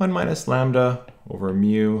 1 minus lambda over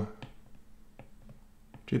mu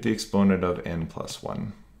to the exponent of n plus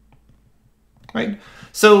 1. Right?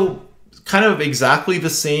 So kind of exactly the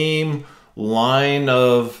same line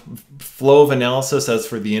of flow of analysis as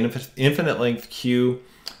for the infinite length Q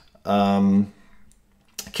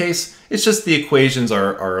case. It's just the equations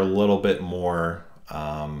are a little bit more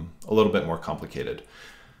complicated.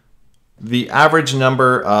 The average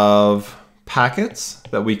number of packets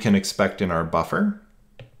that we can expect in our buffer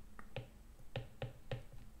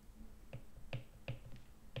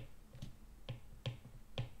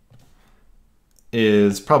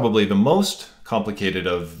is probably the most complicated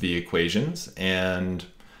of the equations, and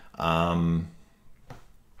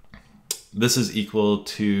this is equal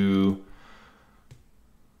to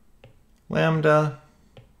lambda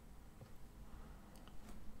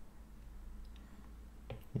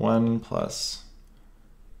 1 plus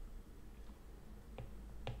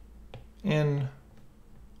n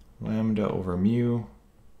lambda over mu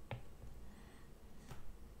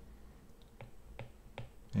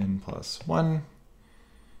n plus 1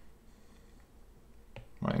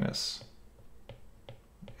 minus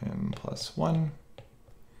n plus 1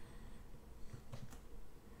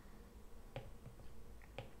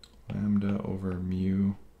 lambda over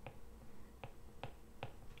mu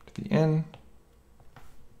to the n,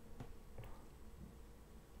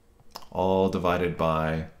 all divided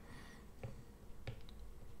by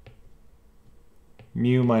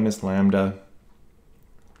mu minus lambda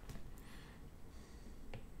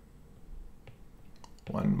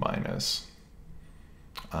 1 minus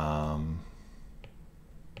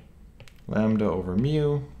lambda over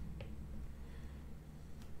mu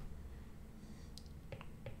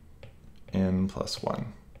n plus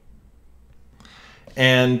 1.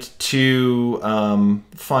 And to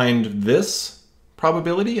find this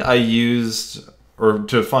probability,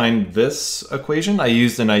 to find this equation, I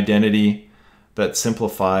used an identity that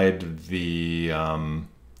simplified the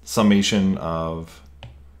summation of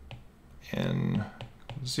n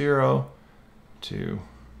 0 to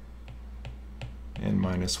n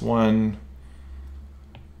minus 1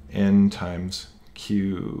 n times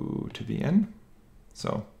q to the n.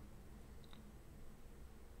 So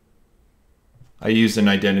I used an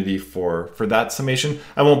identity for that summation.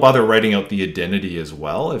 I won't bother writing out the identity as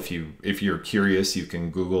well. If you're curious, you can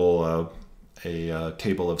Google a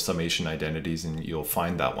table of summation identities and you'll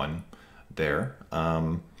find that one there.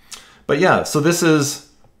 But yeah, so this is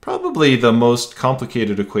probably the most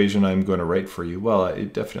complicated equation I'm going to write for you. Well,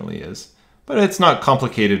 it definitely is. But it's not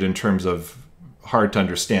complicated in terms of hard to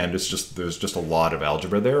understand. It's just there's just a lot of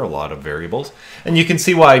algebra there, a lot of variables. And you can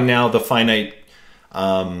see why now the finite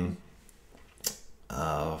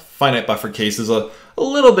buffer case is a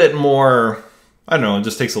little bit more, I don't know, it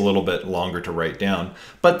just takes a little bit longer to write down.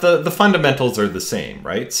 But the fundamentals are the same,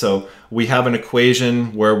 right? So we have an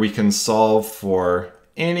equation where we can solve for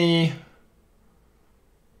any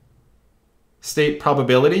state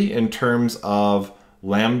probability in terms of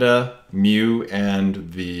lambda, mu,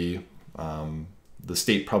 and the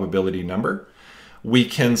state probability number. We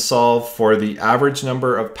can solve for the average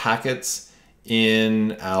number of packets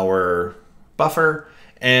in our buffer,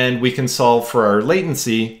 and we can solve for our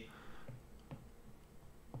latency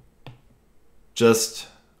just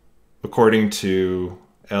according to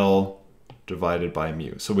L divided by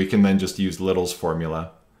mu. So we can then just use Little's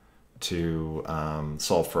formula to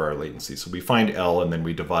solve for our latency. So we find L and then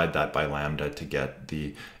we divide that by lambda to get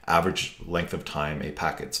the average length of time a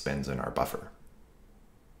packet spends in our buffer.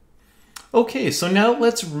 Okay, so now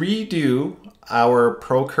let's redo our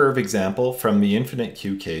ProCurve example from the infinite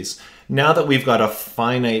queue case now that we've got a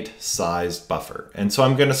finite sized buffer. And so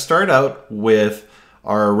I'm going to start out with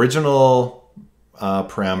our original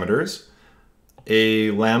parameters,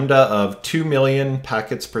 a lambda of 2 million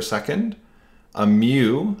packets per second, a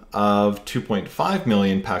mu of 2.5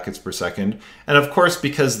 million packets per second. And of course,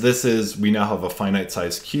 because we now have a finite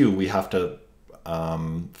sized queue, we have to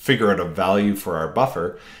figure out a value for our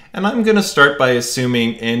buffer. And I'm going to start by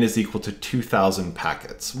assuming n is equal to 2,000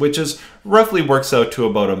 packets, which is roughly works out to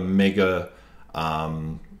about a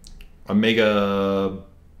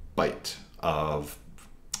megabyte of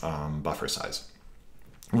buffer size,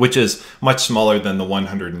 which is much smaller than the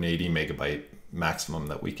 180 megabyte maximum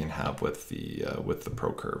that we can have with the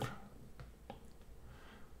ProCurve.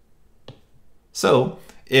 So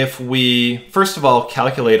if we, first of all,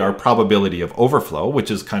 calculate our probability of overflow, which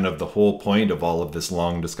is kind of the whole point of all of this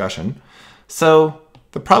long discussion. So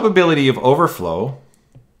the probability of overflow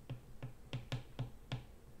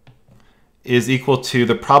is equal to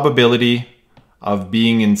the probability of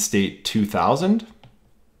being in state 2000.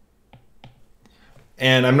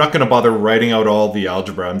 And I'm not going to bother writing out all the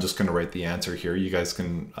algebra. I'm just going to write the answer here. You guys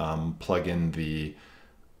can plug in the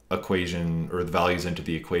equation or the values into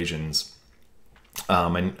the equations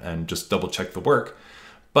and just double check the work.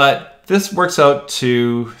 But this works out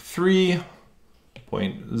to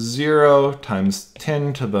 3.0 times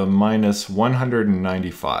 10 to the minus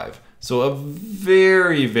 195. So a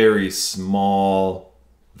very, very small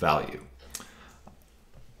value.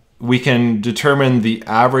 We can determine the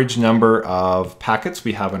average number of packets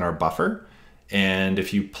we have in our buffer. And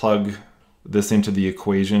if you plug this into the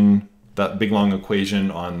equation, that big long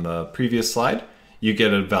equation on the previous slide, you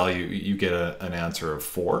get a value, you get an answer of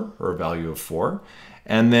 4, or a value of 4.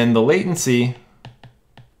 And then the latency,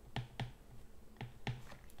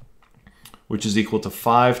 which is equal to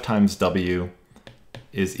 5 times W,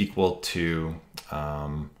 is equal to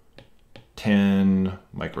 10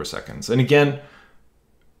 microseconds. And again,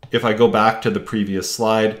 if I go back to the previous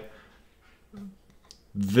slide,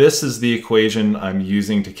 this is the equation I'm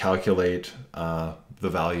using to calculate the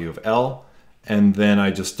value of L, and then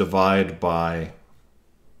I just divide by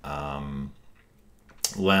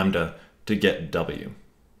lambda to get W.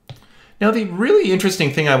 Now the really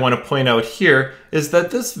interesting thing I want to point out here is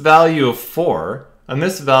that this value of 4 and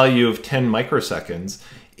this value of 10 microseconds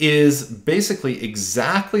is basically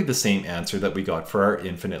exactly the same answer that we got for our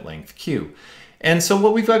infinite length queue. And so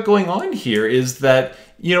what we've got going on here is that,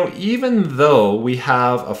 even though we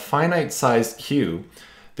have a finite sized queue,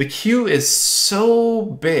 the queue is so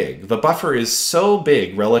big, the buffer is so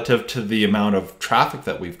big relative to the amount of traffic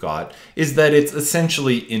that we've got, is that it's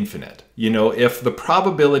essentially infinite. If the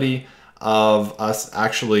probability of us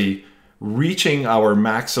actually reaching our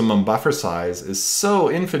maximum buffer size is so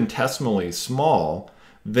infinitesimally small,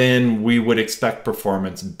 then we would expect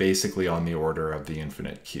performance basically on the order of the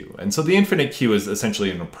infinite queue. And so the infinite queue is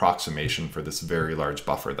essentially an approximation for this very large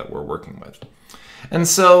buffer that we're working with. And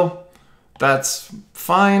so that's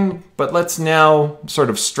fine, but let's now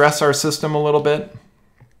sort of stress our system a little bit.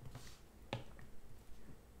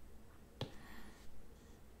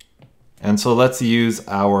 And so let's use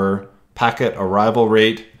our packet arrival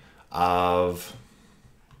rate of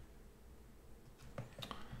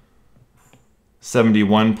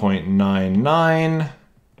 71.99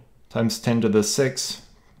 times 10 to the 6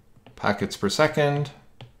 packets per second,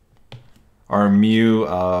 our mu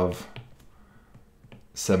of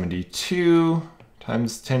 72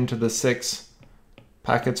 times 10 to the 6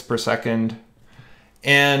 packets per second.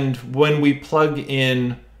 And when we plug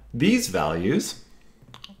in these values,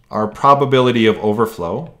 our probability of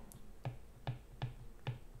overflow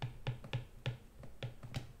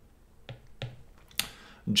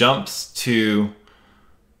jumps to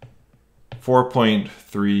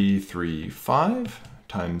 4.335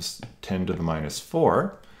 times 10 to the minus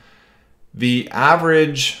 4. The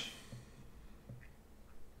average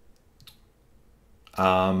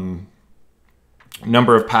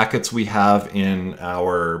number of packets we have in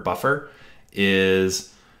our buffer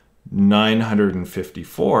is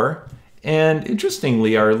 954. And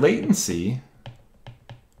interestingly, our latency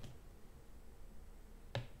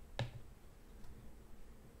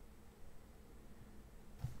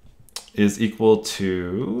is equal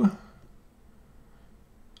to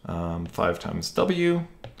 5 times W,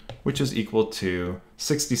 which is equal to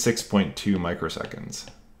 66.2 microseconds.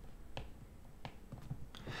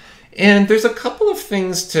 And there's a couple of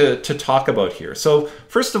things to talk about here. So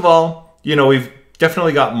first of all, we've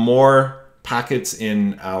definitely got more packets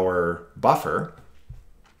in our buffer,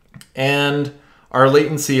 and our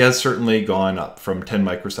latency has certainly gone up from 10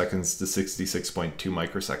 microseconds to 66.2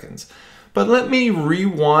 microseconds. But let me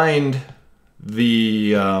rewind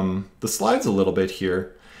the slides a little bit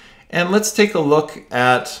here, and let's take a look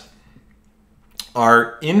at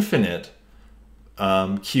our infinite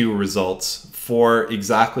queue results for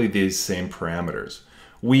exactly these same parameters.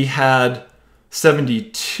 We had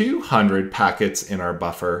 7,200 packets in our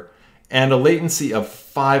buffer and a latency of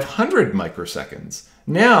 500 microseconds.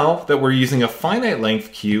 Now that we're using a finite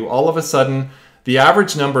length queue, all of a sudden the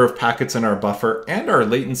average number of packets in our buffer and our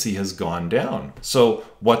latency has gone down. So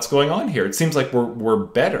what's going on here? It seems like we're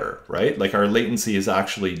better, right? Like our latency is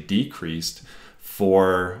actually decreased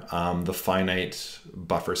for the finite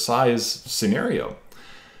buffer size scenario.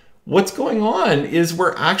 What's going on is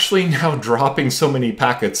we're actually now dropping so many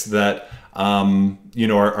packets that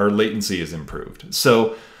our latency is improved.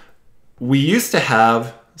 So we used to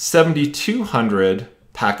have 7,200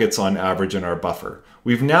 packets on average in our buffer.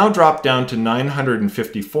 We've now dropped down to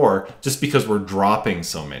 954 just because we're dropping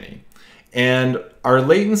so many. And our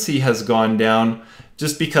latency has gone down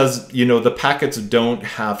just because, the packets don't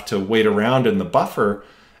have to wait around in the buffer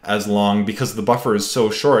as long, because the buffer is so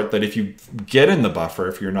short that if you get in the buffer,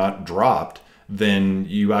 if you're not dropped, then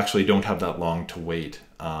you actually don't have that long to wait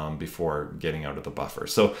before getting out of the buffer.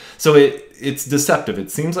 So it's deceptive. It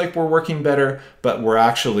seems like we're working better, but we're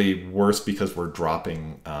actually worse because we're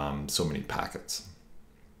dropping so many packets.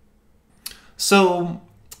 So,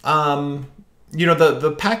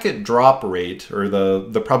 the packet drop rate, or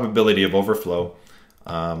the probability of overflow,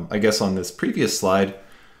 I guess on this previous slide,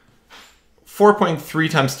 4.3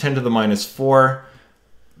 times 10 to the minus 4,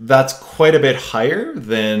 that's quite a bit higher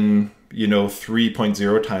than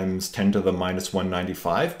 3.0 times 10 to the minus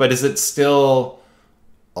 195. But is it still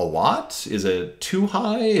a lot? Is it too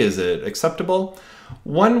high? Is it acceptable?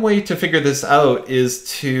 One way to figure this out is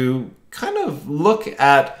to kind of look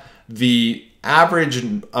at the average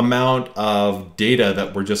amount of data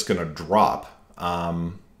that we're just going to drop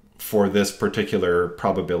for this particular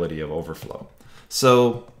probability of overflow.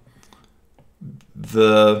 So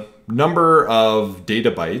the number of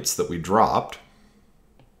data bytes that we dropped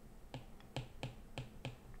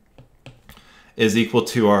is equal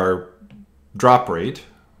to our drop rate,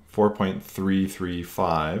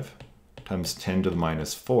 4.335 times 10 to the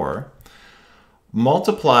minus 4,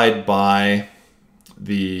 multiplied by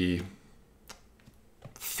the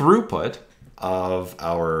throughput of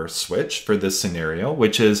our switch for this scenario,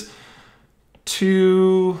 which is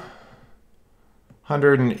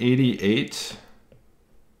 288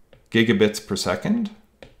 gigabits per second.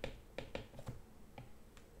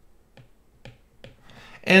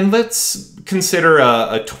 And let's consider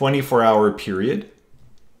a 24-hour period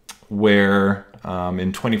where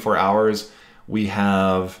in 24 hours we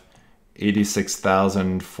have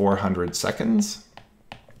 86,400 seconds.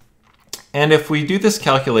 And if we do this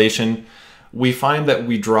calculation, we find that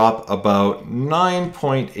we drop about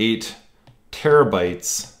 9.8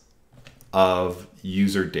 terabytes of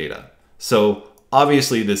user data. So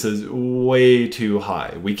obviously this is way too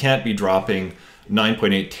high. We can't be dropping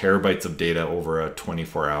 9.8 terabytes of data over a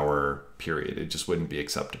 24-hour period. It just wouldn't be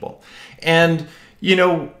acceptable. And,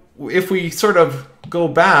 if we sort of go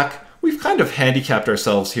back, we've kind of handicapped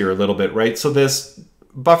ourselves here a little bit, right? So this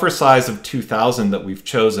buffer size of 2,000 that we've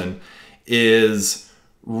chosen is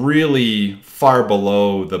really far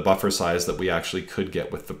below the buffer size that we actually could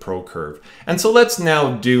get with the ProCurve. And so let's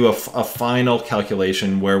now do a final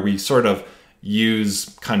calculation where we sort of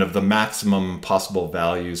use kind of the maximum possible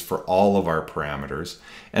values for all of our parameters.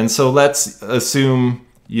 And so let's assume,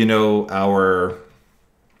 we'll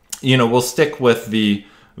stick with the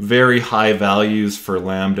very high values for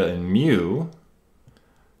lambda and mu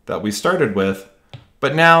that we started with,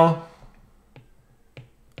 but now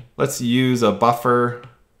let's use a buffer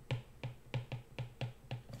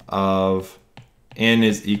of n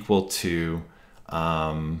is equal to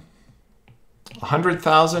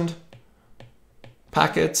 100,000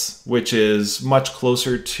 packets, which is much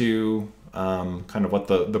closer to kind of what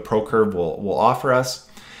the ProCurve will offer us.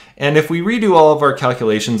 And if we redo all of our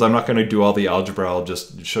calculations, I'm not going to do all the algebra, I'll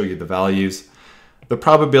just show you the values. The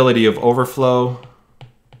probability of overflow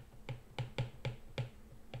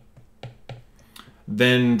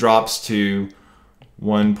then drops to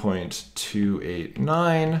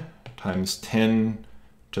 1.289 times 10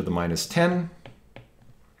 to the minus 10.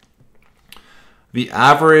 The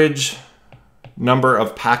average number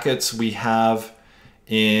of packets we have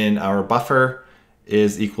in our buffer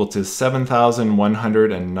is equal to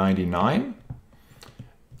 7,199.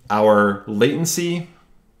 Our latency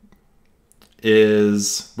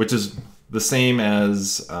is, which is the same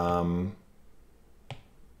as our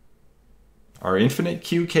infinite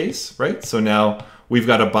queue case, right? So now we've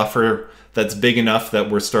got a buffer that's big enough that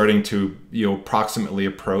we're starting to, approximately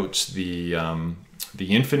approach the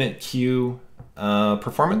infinite queue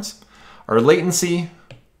performance. Our latency,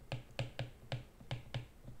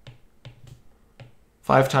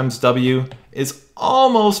 5 times W, is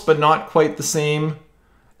almost but not quite the same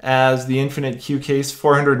as the infinite queue case,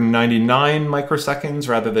 499 microseconds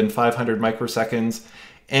rather than 500 microseconds.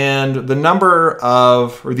 And the number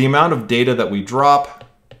of, or the amount of data that we drop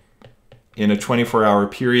in a 24-hour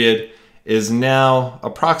period is now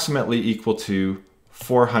approximately equal to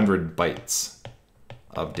 400 bytes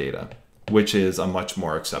of data, which is a much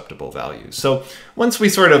more acceptable value. So once we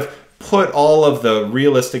sort of put all of the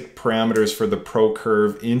realistic parameters for the pro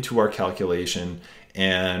curve into our calculation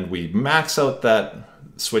and we max out that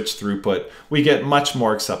switch throughput, we get much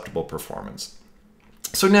more acceptable performance.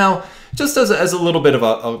 So now, just as a little bit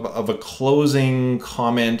of a closing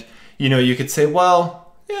comment, you could say,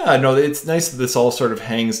 well, yeah, no, it's nice that this all sort of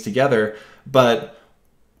hangs together, but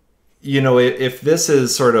if this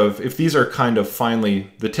is if these are kind of finally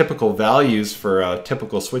the typical values for a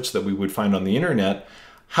typical switch that we would find on the internet,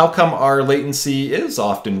 how come our latency is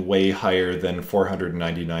often way higher than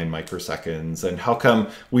 499 microseconds? And how come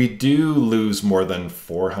we do lose more than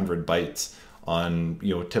 400 bytes on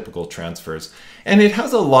typical transfers? And it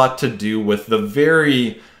has a lot to do with the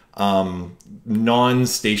very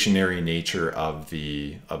non-stationary nature of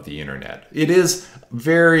the internet. It is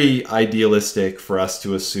very idealistic for us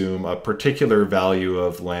to assume a particular value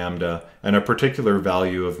of lambda and a particular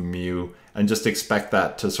value of mu and just expect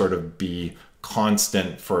that to sort of be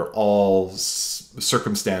constant for all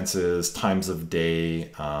circumstances, times of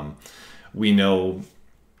day. We know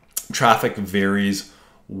traffic varies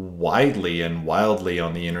widely and wildly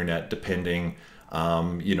on the internet depending,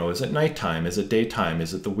 is it nighttime? Is it daytime?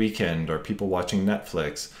 Is it the weekend? Are people watching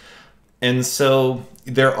Netflix? And so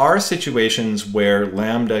there are situations where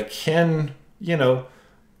lambda can,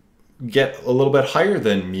 get a little bit higher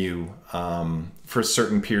than mu for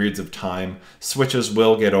certain periods of time. Switches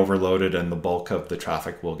will get overloaded and the bulk of the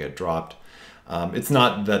traffic will get dropped. It's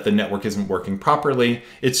not that the network isn't working properly,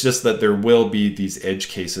 it's just that there will be these edge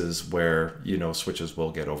cases where, switches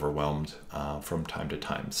will get overwhelmed from time to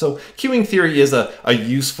time. So queuing theory is a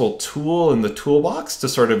useful tool in the toolbox to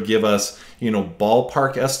sort of give us,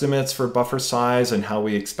 ballpark estimates for buffer size and how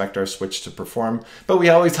we expect our switch to perform. But we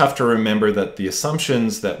always have to remember that the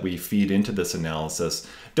assumptions that we feed into this analysis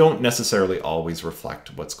don't necessarily always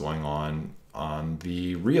reflect what's going on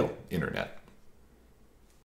the real internet.